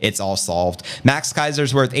today, it's all solved. Max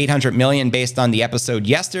Kaiser's worth $800 million based on the episode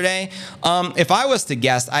yesterday. If I was to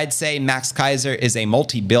guess, I'd say Max Kaiser is a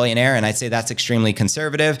multi-billionaire, and I'd say that's extremely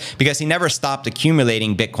conservative because he never stopped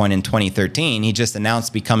accumulating Bitcoin in 2013. He just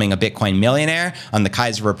announced becoming a Bitcoin millionaire on the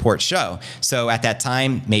Kaiser Report show. So at that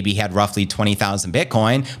time, maybe he had roughly 20,000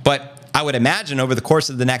 Bitcoin, but I would imagine over the course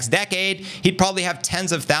of the next decade, he'd probably have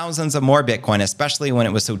tens of thousands of more Bitcoin, especially when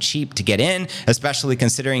it was so cheap to get in, especially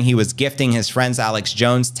considering he was gifting his friends Alex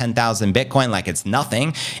Jones 10,000 Bitcoin like it's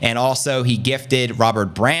nothing. And also he gifted Robert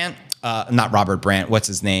Brandt, not Robert Brandt, what's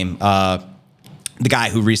his name? The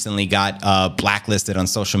guy who recently got blacklisted on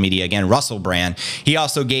social media again, Russell Brand. He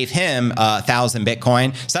also gave him 1,000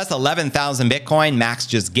 Bitcoin. So that's 11,000 Bitcoin Max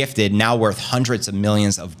just gifted, now worth hundreds of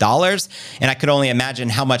millions of dollars. And I could only imagine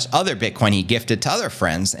how much other Bitcoin he gifted to other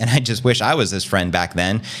friends. And I just wish I was his friend back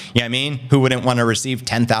then. You know what I mean? Who wouldn't want to receive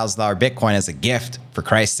 $10,000 Bitcoin as a gift, for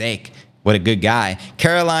Christ's sake? What a good guy.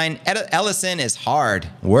 Caroline Ellison is hard.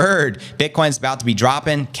 Word. Bitcoin's about to be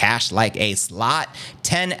dropping. Cash like a slot.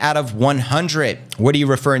 10 out of 100. What are you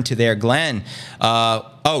referring to there, Glenn?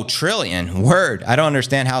 Oh, trillion. Word. I don't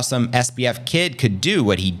understand how some SBF kid could do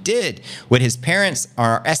what he did. What his parents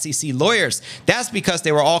are SEC lawyers. That's because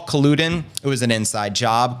they were all colluding. It was an inside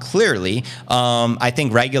job, clearly. I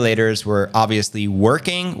think regulators were obviously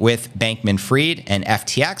working with Bankman-Fried and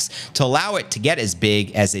FTX to allow it to get as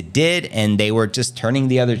big as it did, and they were just turning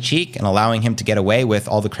the other cheek and allowing him to get away with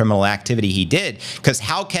all the criminal activity he did. Because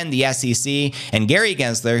how can the SEC and Gary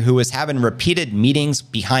Gensler, who was having repeated meetings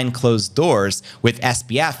behind closed doors with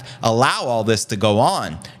SBF, allow all this to go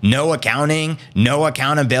on? No accounting, no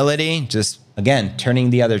accountability, just again, turning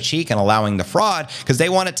the other cheek and allowing the fraud, because they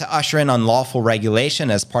wanted to usher in unlawful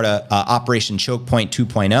regulation as part of Operation Choke Point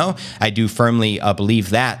 2.0. I do firmly believe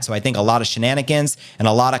that. So I think a lot of shenanigans and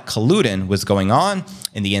a lot of colluding was going on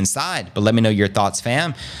in the inside. But let me know your thoughts,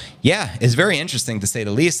 fam. Yeah, it's very interesting to say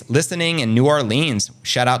the least. Listening in New Orleans.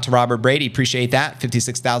 Shout out to Robert Brady. Appreciate that.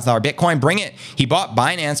 $56,000 Bitcoin. Bring it. He bought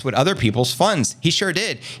Binance with other people's funds. He sure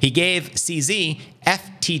did. He gave CZ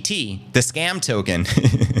FTT, the scam token.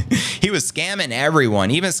 He was scamming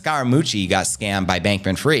everyone. Even Scaramucci got scammed by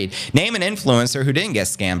Bankman-Fried. Name an influencer who didn't get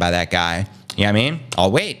scammed by that guy. You know what I mean?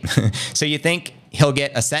 I'll wait. So you think he'll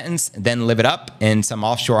get a sentence, then live it up in some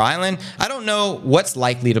offshore island? I don't know what's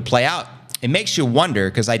likely to play out. It makes you wonder,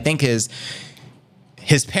 because I think his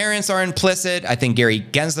parents are implicit. I think Gary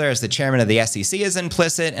Gensler, as the chairman of the SEC, is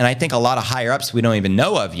implicit. And I think a lot of higher ups we don't even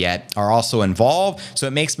know of yet are also involved. So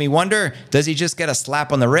it makes me wonder, does he just get a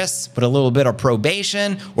slap on the wrist with a little bit of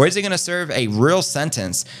probation? Or is he going to serve a real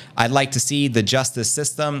sentence? I'd like to see the justice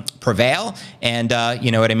system prevail. And you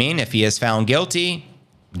know what I mean? If he is found guilty,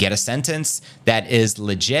 get a sentence that is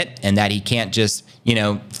legit and that he can't just, you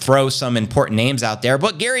know, throw some important names out there.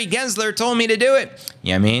 But Gary Gensler told me to do it.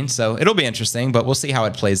 You know what I mean? So it'll be interesting, but we'll see how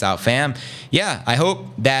it plays out, fam. Yeah, I hope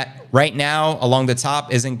that right now along the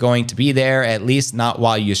top isn't going to be there, at least not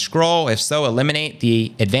while you scroll. If so, eliminate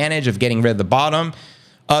the advantage of getting rid of the bottom.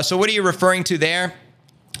 So what are you referring to there?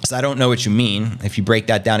 So I don't know what you mean. If you break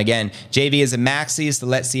that down again, JV is a maxi, so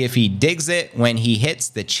let's see if he digs it when he hits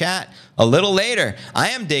the chat a little later. I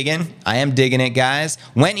am digging it, guys.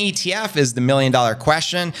 When ETF is the $1 million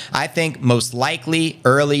question. I think most likely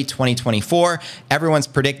early 2024. Everyone's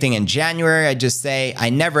predicting in January. I just say I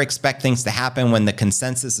never expect things to happen when the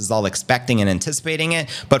consensus is all expecting and anticipating it.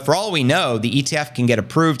 But for all we know, the ETF can get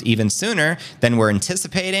approved even sooner than we're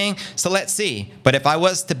anticipating. So let's see. But if I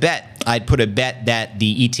was to bet, I'd put a bet that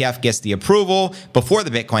the ETF gets the approval before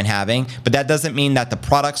the Bitcoin halving, but that doesn't mean that the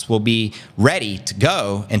products will be ready to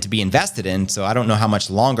go and to be invested in. So I don't know how much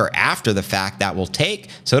longer after the fact that will take.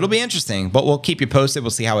 So it'll be interesting, but we'll keep you posted. We'll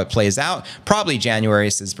see how it plays out. Probably January,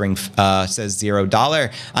 says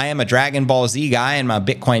 $0. I am a Dragon Ball Z guy and my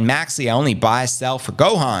Bitcoin maxi. I only buy, sell for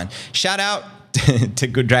Gohan. Shout out to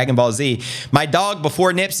Dragon Ball Z. My dog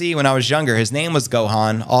before Nipsey, when I was younger, his name was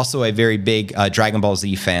Gohan. Also a very big Dragon Ball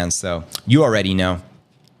Z fan. So you already know.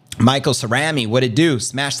 Michael Cerami, what it do?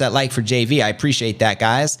 Smash that like for JV. I appreciate that,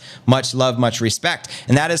 guys. Much love, much respect.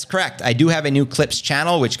 And that is correct. I do have a new clips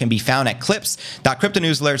channel, which can be found at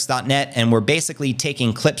clips.cryptonewsalerts.net. And we're basically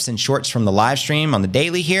taking clips and shorts from the live stream on the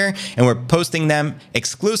daily here, and we're posting them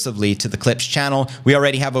exclusively to the clips channel. We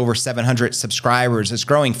already have over 700 subscribers. It's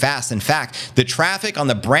growing fast. In fact, the traffic on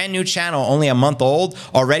the brand new channel, only a month old,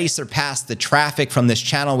 already surpassed the traffic from this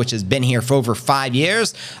channel, which has been here for over 5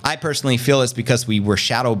 years. I personally feel it's because we were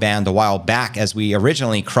shadow banned a while back, as we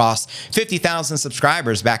originally crossed 50,000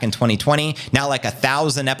 subscribers back in 2020. Now, like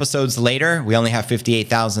 1,000 episodes later, we only have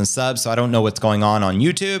 58,000 subs. So I don't know what's going on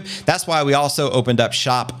YouTube. That's why we also opened up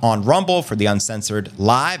shop on Rumble for the uncensored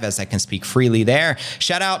live, as I can speak freely there.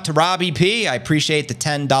 Shout out to Robbie P. I appreciate the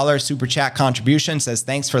 $10 super chat contribution. Says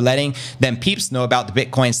thanks for letting them peeps know about the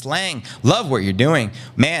Bitcoin slang. Love what you're doing,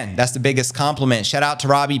 man. That's the biggest compliment. Shout out to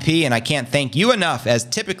Robbie P. And I can't thank you enough, as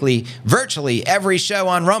typically virtually every show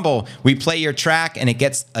on Rumble, we play your track and it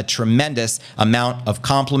gets a tremendous amount of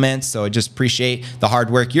compliments. So I just appreciate the hard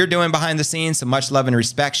work you're doing behind the scenes. So much love and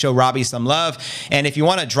respect. Show Robbie some love. And if you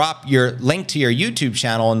want to drop your link to your YouTube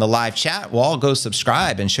channel in the live chat, well, I'll go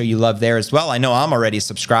subscribe and show you love there as well. I know I'm already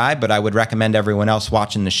subscribed, but I would recommend everyone else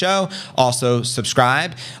watching the show also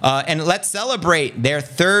subscribe. And let's celebrate their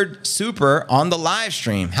third super on the live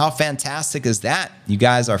stream. How fantastic is that? You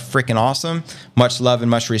guys are freaking awesome. Much love and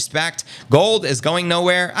much respect. Gold is going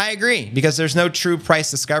nowhere. I agree, because there's no true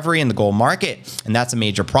price discovery in the gold market, and that's a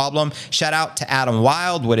major problem. Shout out to Adam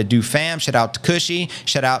Wild. What it do, fam? Shout out to Cushy.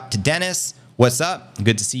 Shout out to Dennis. What's up?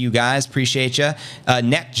 Good to see you guys. Appreciate you.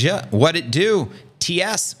 Nekja, what it do?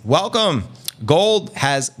 TS, welcome. Gold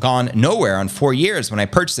has gone nowhere on 4 years. When I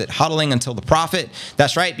purchased it, hodling until the profit.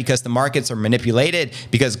 That's right, because the markets are manipulated,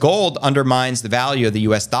 because gold undermines the value of the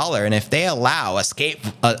US dollar. And if they allow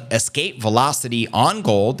escape velocity on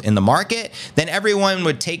gold in the market, then everyone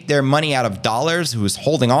would take their money out of dollars who was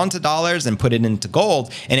holding on to dollars and put it into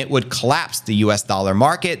gold, and it would collapse the US dollar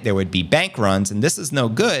market. There would be bank runs, and this is no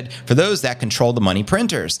good for those that control the money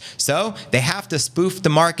printers. So they have to spoof the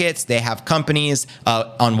markets. They have companies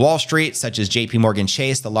on Wall Street, such as JP Morgan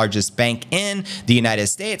Chase, the largest bank in the United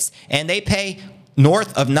States, and they pay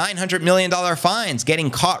north of $900 million fines,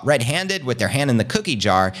 getting caught red-handed with their hand in the cookie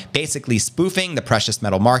jar, basically spoofing the precious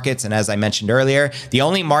metal markets. And as I mentioned earlier, the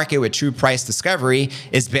only market with true price discovery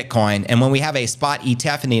is Bitcoin. And when we have a spot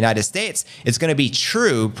ETF in the United States, it's going to be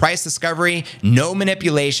true price discovery, no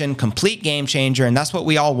manipulation, complete game changer. And that's what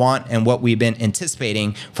we all want and what we've been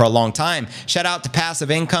anticipating for a long time. Shout out to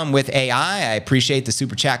Passive Income with AI. I appreciate the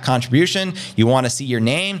super chat contribution. You want to see your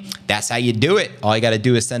name? That's how you do it. All you got to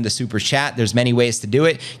do is send a super chat. There's many ways to do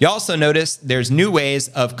it. You also notice there's new ways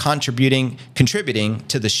of contributing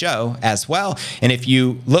to the show as well. And if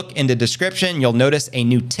you look in the description, you'll notice a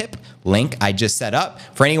new tip link I just set up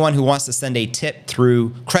for anyone who wants to send a tip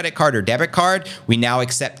through credit card or debit card. We now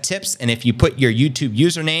accept tips, and if you put your YouTube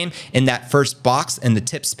username in that first box in the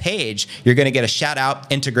tips page, you're going to get a shout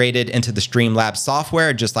out integrated into the Streamlabs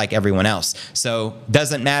software, just like everyone else. So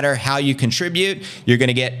doesn't matter how you contribute, you're going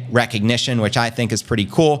to get recognition, which I think is pretty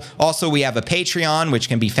cool. Also, we have a Patreon, which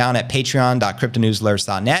can be found at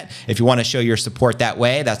patreon.cryptonewsalerts.net. If you want to show your support that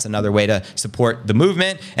way, that's another way to support the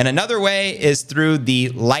movement. And another way is through the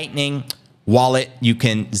Lightning wallet. You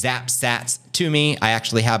can zap sats to me. I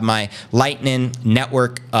actually have my Lightning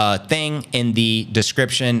network thing in the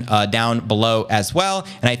description down below as well.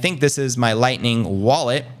 And I think this is my Lightning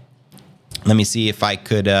wallet. Let me see if I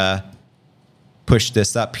could push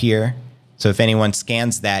this up here. So if anyone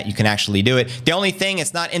scans that, you can actually do it. The only thing,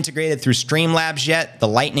 it's not integrated through Streamlabs yet, the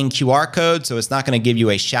Lightning QR code, so it's not going to give you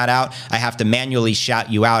a shout out. I have to manually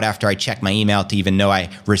shout you out after I check my email to even know I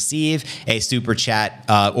receive a super chat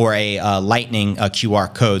or a Lightning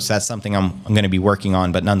QR code. So that's something I'm going to be working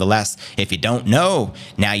on. But nonetheless, if you don't know,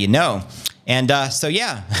 now you know. And so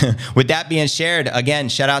yeah, with that being shared, again,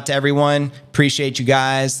 shout out to everyone. Appreciate you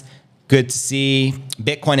guys. Good to see.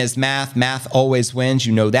 Bitcoin is math. Math always wins.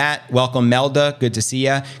 You know that. Welcome, Melda. Good to see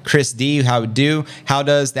ya. Chris D, how do? How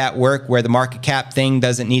does that work where the market cap thing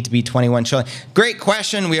doesn't need to be 21 trillion? Great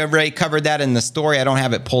question. We already covered that in the story. I don't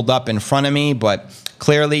have it pulled up in front of me, but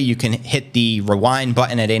clearly you can hit the rewind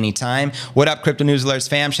button at any time. What up, Crypto News Alerts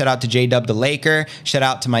fam? Shout out to J-Dub the Laker. Shout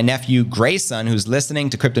out to my nephew, Grayson, who's listening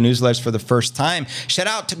to Crypto News Alerts for the first time. Shout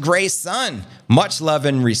out to Grayson. Much love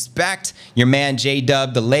and respect. Your man,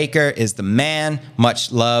 J-Dub the Laker, is the man. Much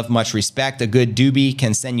love, much respect. A good doobie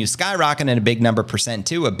can send you skyrocketing and a big number percent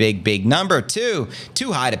too. A big, big number too.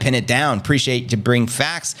 Too high to pin it down. Appreciate to bring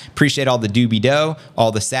facts. Appreciate all the doobie dough,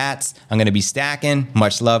 all the sats. I'm going to be stacking.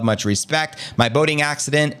 Much love, much respect. My boating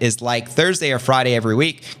accident is like Thursday or Friday every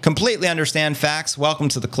week. Completely understand facts. Welcome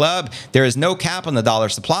to the club. There is no cap on the dollar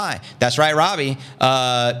supply. That's right, Robbie.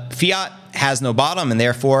 Fiat has no bottom, and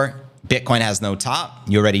therefore Bitcoin has no top.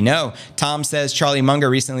 You already know. Tom says Charlie Munger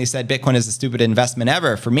recently said Bitcoin is the stupidest investment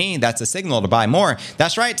ever. For me, that's a signal to buy more.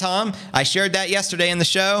 That's right, Tom. I shared that yesterday in the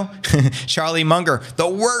show. Charlie Munger, the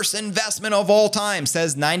worst investment of all time,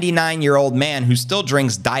 says 99-year-old man who still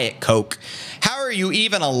drinks Diet Coke. How are you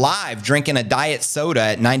even alive drinking a diet soda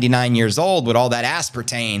at 99 years old with all that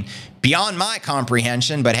aspartame? Beyond my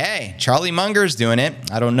comprehension, but hey, Charlie Munger's doing it.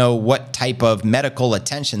 I don't know what type of medical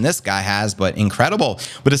attention this guy has, but incredible.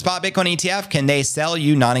 With a Spot Bitcoin ETF, can they sell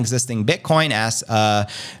you non-existing Bitcoin? Asks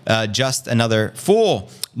just another fool.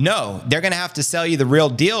 No, they're going to have to sell you the real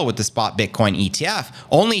deal with the Spot Bitcoin ETF.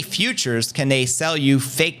 Only futures can they sell you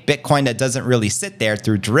fake Bitcoin that doesn't really sit there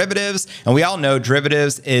through derivatives. And we all know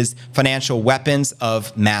derivatives is financial weapons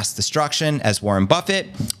of mass destruction, as Warren Buffett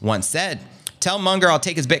once said. Tell Munger I'll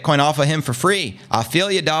take his Bitcoin off of him for free. I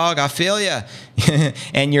feel you, dog. I feel you.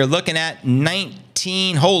 And you're looking at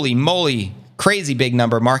 19, holy moly, crazy big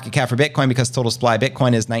number market cap for Bitcoin because total supply of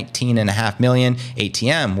Bitcoin is 19.5 million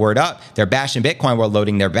ATM. Word up. They're bashing Bitcoin while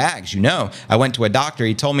loading their bags. You know, I went to a doctor.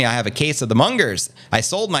 He told me I have a case of the Mungers. I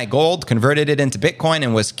sold my gold, converted it into Bitcoin,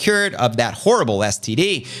 and was cured of that horrible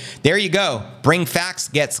STD. There you go. Bring Facts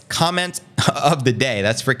gets comment of the day.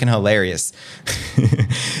 That's freaking hilarious.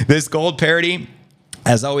 This gold parity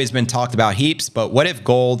has always been talked about heaps, but what if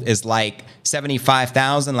gold is like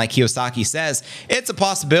 75,000 like Kiyosaki says? It's a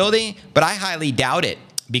possibility, but I highly doubt it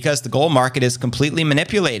because the gold market is completely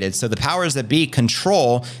manipulated. So the powers that be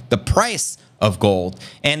control the price of gold.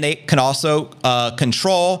 And they can also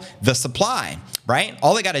control the supply, right?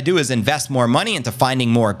 All they got to do is invest more money into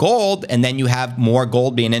finding more gold, and then you have more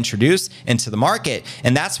gold being introduced into the market.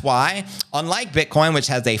 And that's why, unlike Bitcoin, which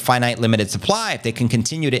has a finite limited supply, if they can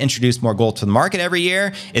continue to introduce more gold to the market every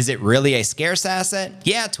year, is it really a scarce asset?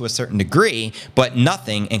 Yeah, to a certain degree, but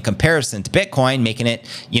nothing in comparison to Bitcoin, making it,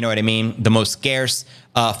 you know what I mean, the most scarce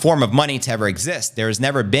form of money to ever exist. There has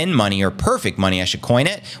never been money, or perfect money, I should coin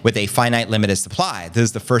it, with a finite limited supply. This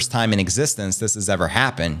is the first time in existence this has ever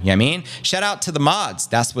happened. You know what I mean? Shout out to the mods.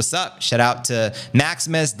 That's what's up. Shout out to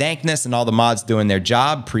Maximus, Dankness, and all the mods doing their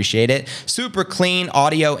job. Appreciate it. Super clean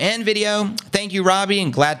audio and video. Thank you, Robbie,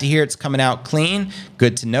 and glad to hear it's coming out clean.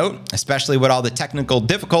 Good to note, especially with all the technical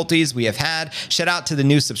difficulties we have had. Shout out to the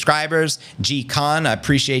new subscribers. G Con, I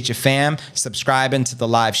appreciate you, fam, subscribing to the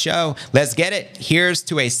live show. Let's get it. Here's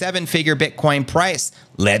to a 7-figure Bitcoin price.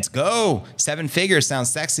 Let's go. 7 figures sounds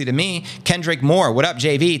sexy to me. Kendrick Moore, what up,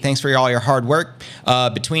 JV? Thanks for all your hard work.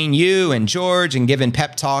 Between you and George and giving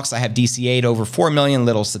pep talks, I have DCA'd over 4 million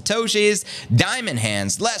little Satoshis. Diamond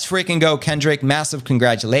hands. Let's freaking go, Kendrick. Massive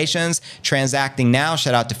congratulations. Transacting now.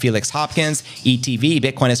 Shout out to Felix Hopkins. ETV,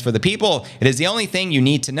 Bitcoin is for the people. It is the only thing you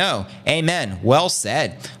need to know. Amen. Well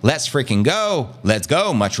said. Let's freaking go. Let's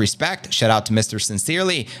go. Much respect. Shout out to Mr.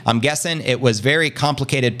 Sincerely. I'm guessing it was very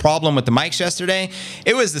complicated problem with the mics yesterday.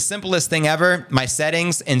 It was the simplest thing ever. My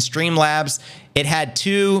settings in Streamlabs, it had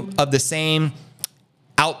 2 of the same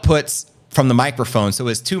outputs from the microphone. So it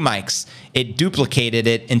was 2 mics. It duplicated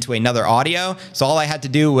it into another audio. So all I had to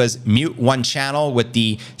do was mute one channel with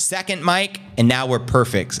the second mic, and now we're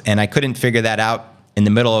perfect. And I couldn't figure that out in the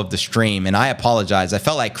middle of the stream, and I apologize. I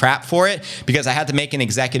felt like crap for it because I had to make an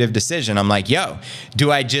executive decision. I'm like, yo,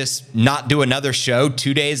 do I just not do another show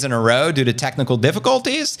 2 days in a row due to technical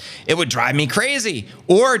difficulties? It would drive me crazy.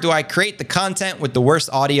 Or do I create the content with the worst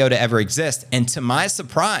audio to ever exist? And to my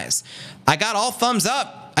surprise, I got all thumbs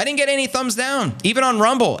up. I didn't get any thumbs down. Even on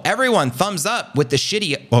Rumble, everyone thumbs up with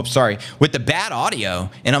the with the bad audio.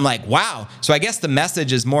 And I'm like, wow. So I guess the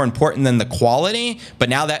message is more important than the quality. But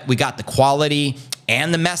now that we got the quality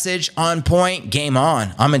and the message on point, game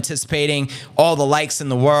on. I'm anticipating all the likes in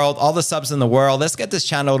the world, all the subs in the world. Let's get this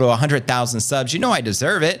channel to 100,000 subs. You know I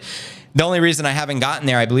deserve it. The only reason I haven't gotten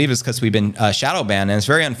there, I believe, is because we've been shadow banned, and it's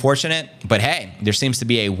very unfortunate. But hey, there seems to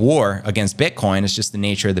be a war against Bitcoin. It's just the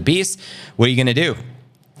nature of the beast. What are you going to do?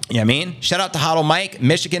 You know what I mean? Shout out to Hodl Mike,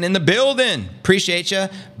 Michigan in the building. Appreciate you.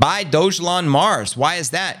 Buy Dogelon Mars. Why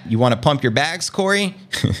is that? You want to pump your bags, Corey?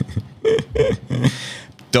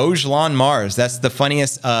 Dogelon Mars. That's the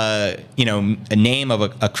funniest, name of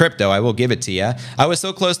a crypto. I will give it to you. I was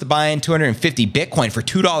so close to buying 250 Bitcoin for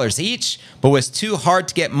 $2 each, but was too hard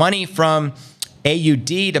to get money from AUD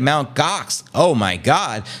to Mt. Gox. Oh my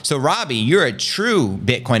God. So Robbie, you're a true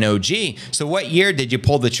Bitcoin OG. So what year did you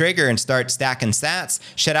pull the trigger and start stacking sats?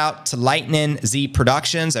 Shout out to Lightning Z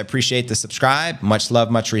Productions. I appreciate the subscribe. Much love,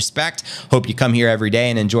 much respect. Hope you come here every day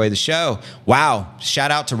and enjoy the show. Wow. Shout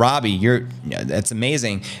out to Robbie. That's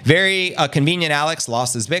amazing. Very convenient. Alex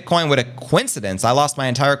lost his Bitcoin. What a coincidence. I lost my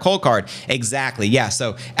entire cold card. Exactly. Yeah.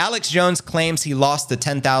 So Alex Jones claims he lost the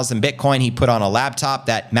 10,000 Bitcoin he put on a laptop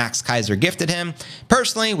that Max Kaiser gifted him.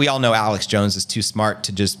 Personally, we all know Alex Jones is too smart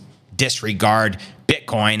to just disregard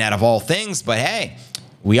Bitcoin out of all things, but hey,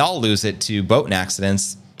 we all lose it to boating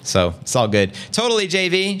accidents, so it's all good. Totally,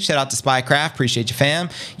 JV. Shout out to Spycraft. Appreciate you, fam.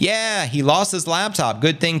 Yeah, he lost his laptop.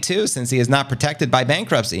 Good thing, too, since he is not protected by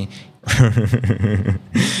bankruptcy.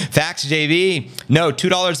 Facts, JV. No, $2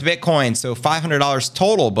 Bitcoin, so $500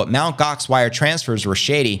 total, but Mt. Gox wire transfers were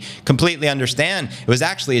shady. Completely understand. It was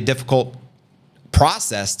actually a difficult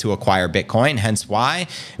process to acquire Bitcoin, hence why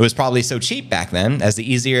it was probably so cheap back then. As the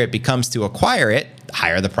easier it becomes to acquire it, the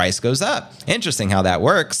higher the price goes up. Interesting how that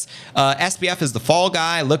works. SBF is the fall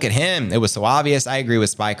guy. Look at him. It was so obvious. I agree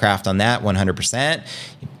with Spycraft on that 100%.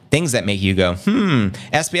 Things that make you go,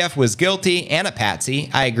 SBF was guilty and a patsy.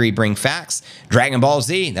 I agree, bring facts. Dragon Ball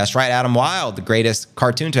Z, that's right, Adam Wilde, the greatest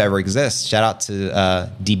cartoon to ever exist. Shout out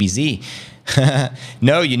to DBZ.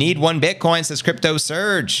 No, you need 1 Bitcoin, says Crypto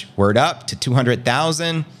Surge. Word up to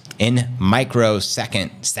 200,000 in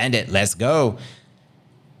microsecond. Send it. Let's go.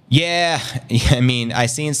 Yeah, I mean, I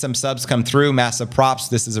seen some subs come through. Massive props.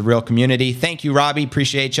 This is a real community. Thank you, Robbie.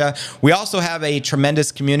 Appreciate you. We also have a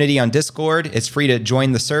tremendous community on Discord. It's free to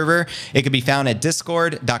join the server. It can be found at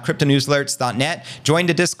discord.cryptonewsalerts.net. Join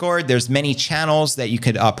the Discord. There's many channels that you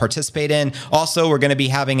could participate in. Also, we're going to be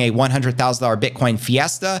having a $100,000 Bitcoin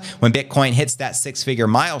fiesta when Bitcoin hits that 6-figure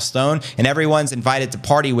milestone, and everyone's invited to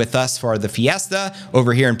party with us for the fiesta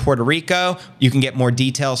over here in Puerto Rico. You can get more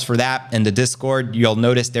details for that in the Discord. You'll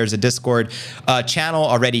notice there there's a Discord channel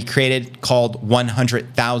already created called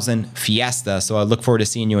 100,000 Fiesta. So I look forward to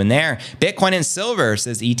seeing you in there. Bitcoin and silver,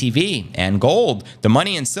 says ETV, and gold. The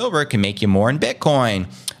money in silver can make you more in Bitcoin.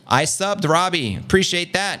 I subbed Robbie.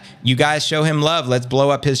 Appreciate that. You guys show him love. Let's blow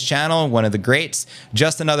up his channel. One of the greats.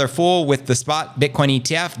 Just another fool with the Spot Bitcoin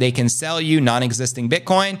ETF. They can sell you non-existing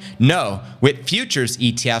Bitcoin. No, with futures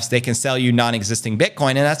ETFs, they can sell you non-existing Bitcoin.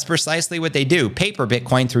 And that's precisely what they do. Paper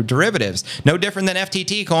Bitcoin through derivatives. No different than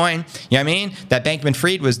FTT coin. You know what I mean? That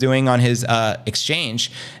Bankman-Fried was doing on his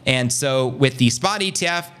exchange. And so with the Spot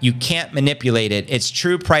ETF, you can't manipulate it. It's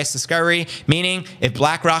true price discovery, meaning if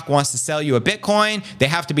BlackRock wants to sell you a Bitcoin, they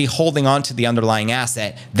have to be holding on to the underlying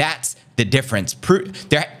asset. That's the difference.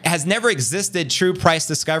 There has never existed true price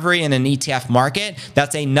discovery in an ETF market.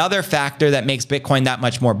 That's another factor that makes Bitcoin that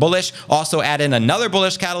much more bullish. Also add in another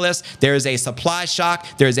bullish catalyst. There is a supply shock.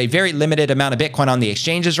 There is a very limited amount of Bitcoin on the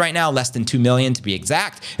exchanges right now, less than 2 million to be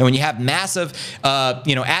exact. And when you have massive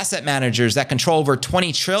asset managers that control over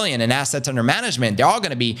 20 trillion in assets under management, they're all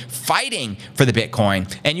going to be fighting for the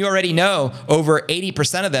Bitcoin. And you already know over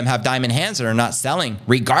 80% of them have diamond hands that are not selling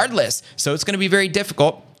regardless. So it's going to be very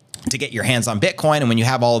difficult to get your hands on Bitcoin. And when you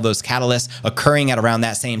have all of those catalysts occurring at around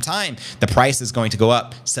that same time, the price is going to go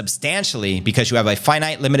up substantially because you have a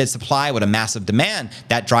finite limited supply with a massive demand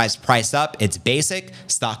that drives price up. It's basic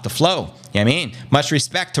stock to flow. You know what I mean? Much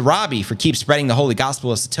respect to Robbie for keep spreading the holy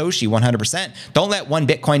gospel of Satoshi 100%. Don't let one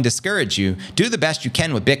Bitcoin discourage you. Do the best you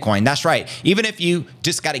can with Bitcoin. That's right. Even if you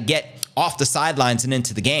just got to get off the sidelines and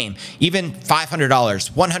into the game, even $500,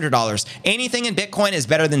 $100, anything in Bitcoin is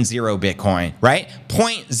better than 0 Bitcoin, right?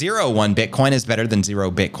 0.01 Bitcoin is better than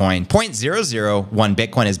 0 Bitcoin. 0.001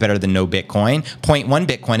 Bitcoin is better than no Bitcoin. 0.1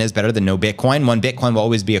 Bitcoin is better than no Bitcoin. 1 Bitcoin will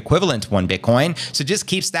always be equivalent to 1 Bitcoin. So just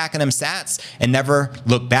keep stacking them sats and never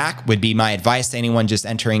look back would be my advice to anyone just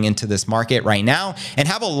entering into this market right now, and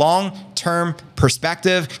have a long-term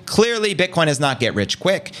perspective. Clearly, Bitcoin is not get rich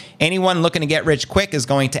quick. Anyone looking to get rich quick is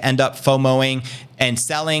going to end up FOMOing and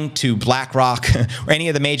selling to BlackRock or any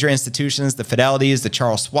of the major institutions, the Fidelities, the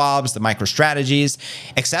Charles Schwabs, the MicroStrategies,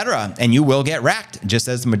 etc. And you will get wrecked, just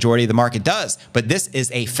as the majority of the market does. But this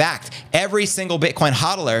is a fact. Every single Bitcoin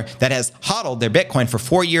hodler that has hodled their Bitcoin for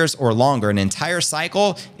 4 years or longer, an entire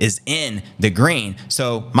cycle, is in the green.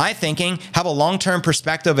 So my thinking, have a long-term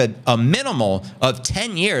perspective at a minimal of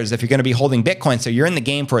 10 years if you're going to be holding Bitcoin. So you're in the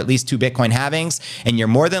game for at least 2 Bitcoin halvings, and you're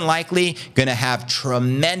more than likely going to have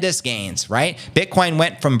tremendous gains, right? Bitcoin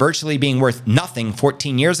went from virtually being worth nothing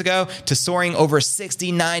 14 years ago to soaring over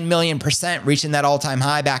 69 million%, reaching that all-time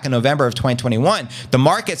high back in November of 2021. The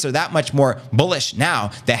markets are that much more bullish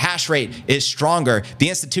now. The hash rate is stronger. The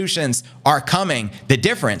institutions are coming. The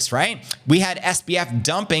difference, right? We had SBF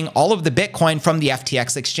dumping all of the Bitcoin from the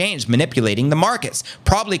FTX exchange, manipulating the markets,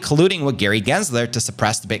 probably colluding with Gary Gensler to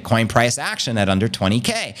suppress the Bitcoin price action at under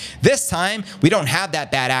 20K. This time, we don't have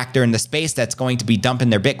that bad actor in the space that's going to be dumping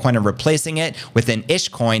their Bitcoin and replacing it with an ish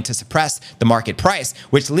coin to suppress the market price,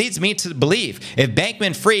 which leads me to believe if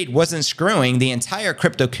Bankman-Fried wasn't screwing the entire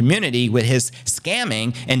crypto community with his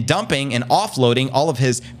scamming and dumping and offloading all of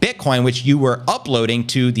his Bitcoin, which you were uploading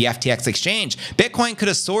to the FTX exchange, Bitcoin could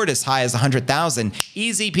have soared as high as 100,000.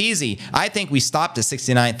 Easy peasy. I think we stopped at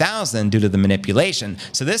 69,000 due to the manipulation.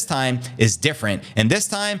 So this time is different. And this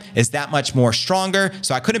time is that much more stronger.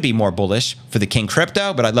 So I couldn't be more bullish for the King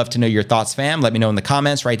Crypto, but I'd love to know your thoughts, fam. Let me know in the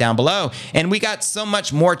comments right down below. And we got so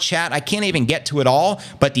much more chat. I can't even get to it all,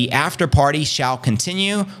 but the after party shall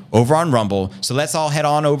continue over on Rumble. So let's all head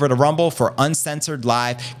on over to Rumble for uncensored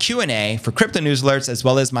live Q&A for Crypto News Alerts, as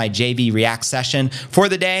well as my JV React session for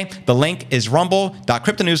the day. The link is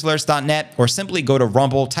rumble.cryptonewsalerts.net, or simply go to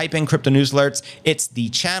Rumble, type in Crypto News Alerts. It's the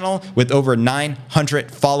channel with over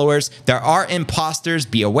 900 followers. There are imposters.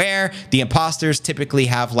 Be aware. The imposters typically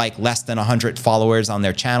have like less than 100 followers on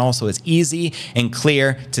their channel, so it's easy and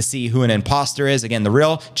clear to see who an imposter is. Again, the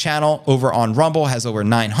real channel over on Rumble has over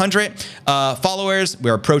 900 followers.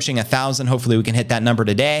 We're approaching 1,000. Hopefully we can hit that number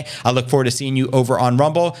today. I look forward to seeing you over on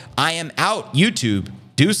Rumble. I am out. YouTube.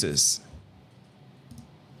 Deuces.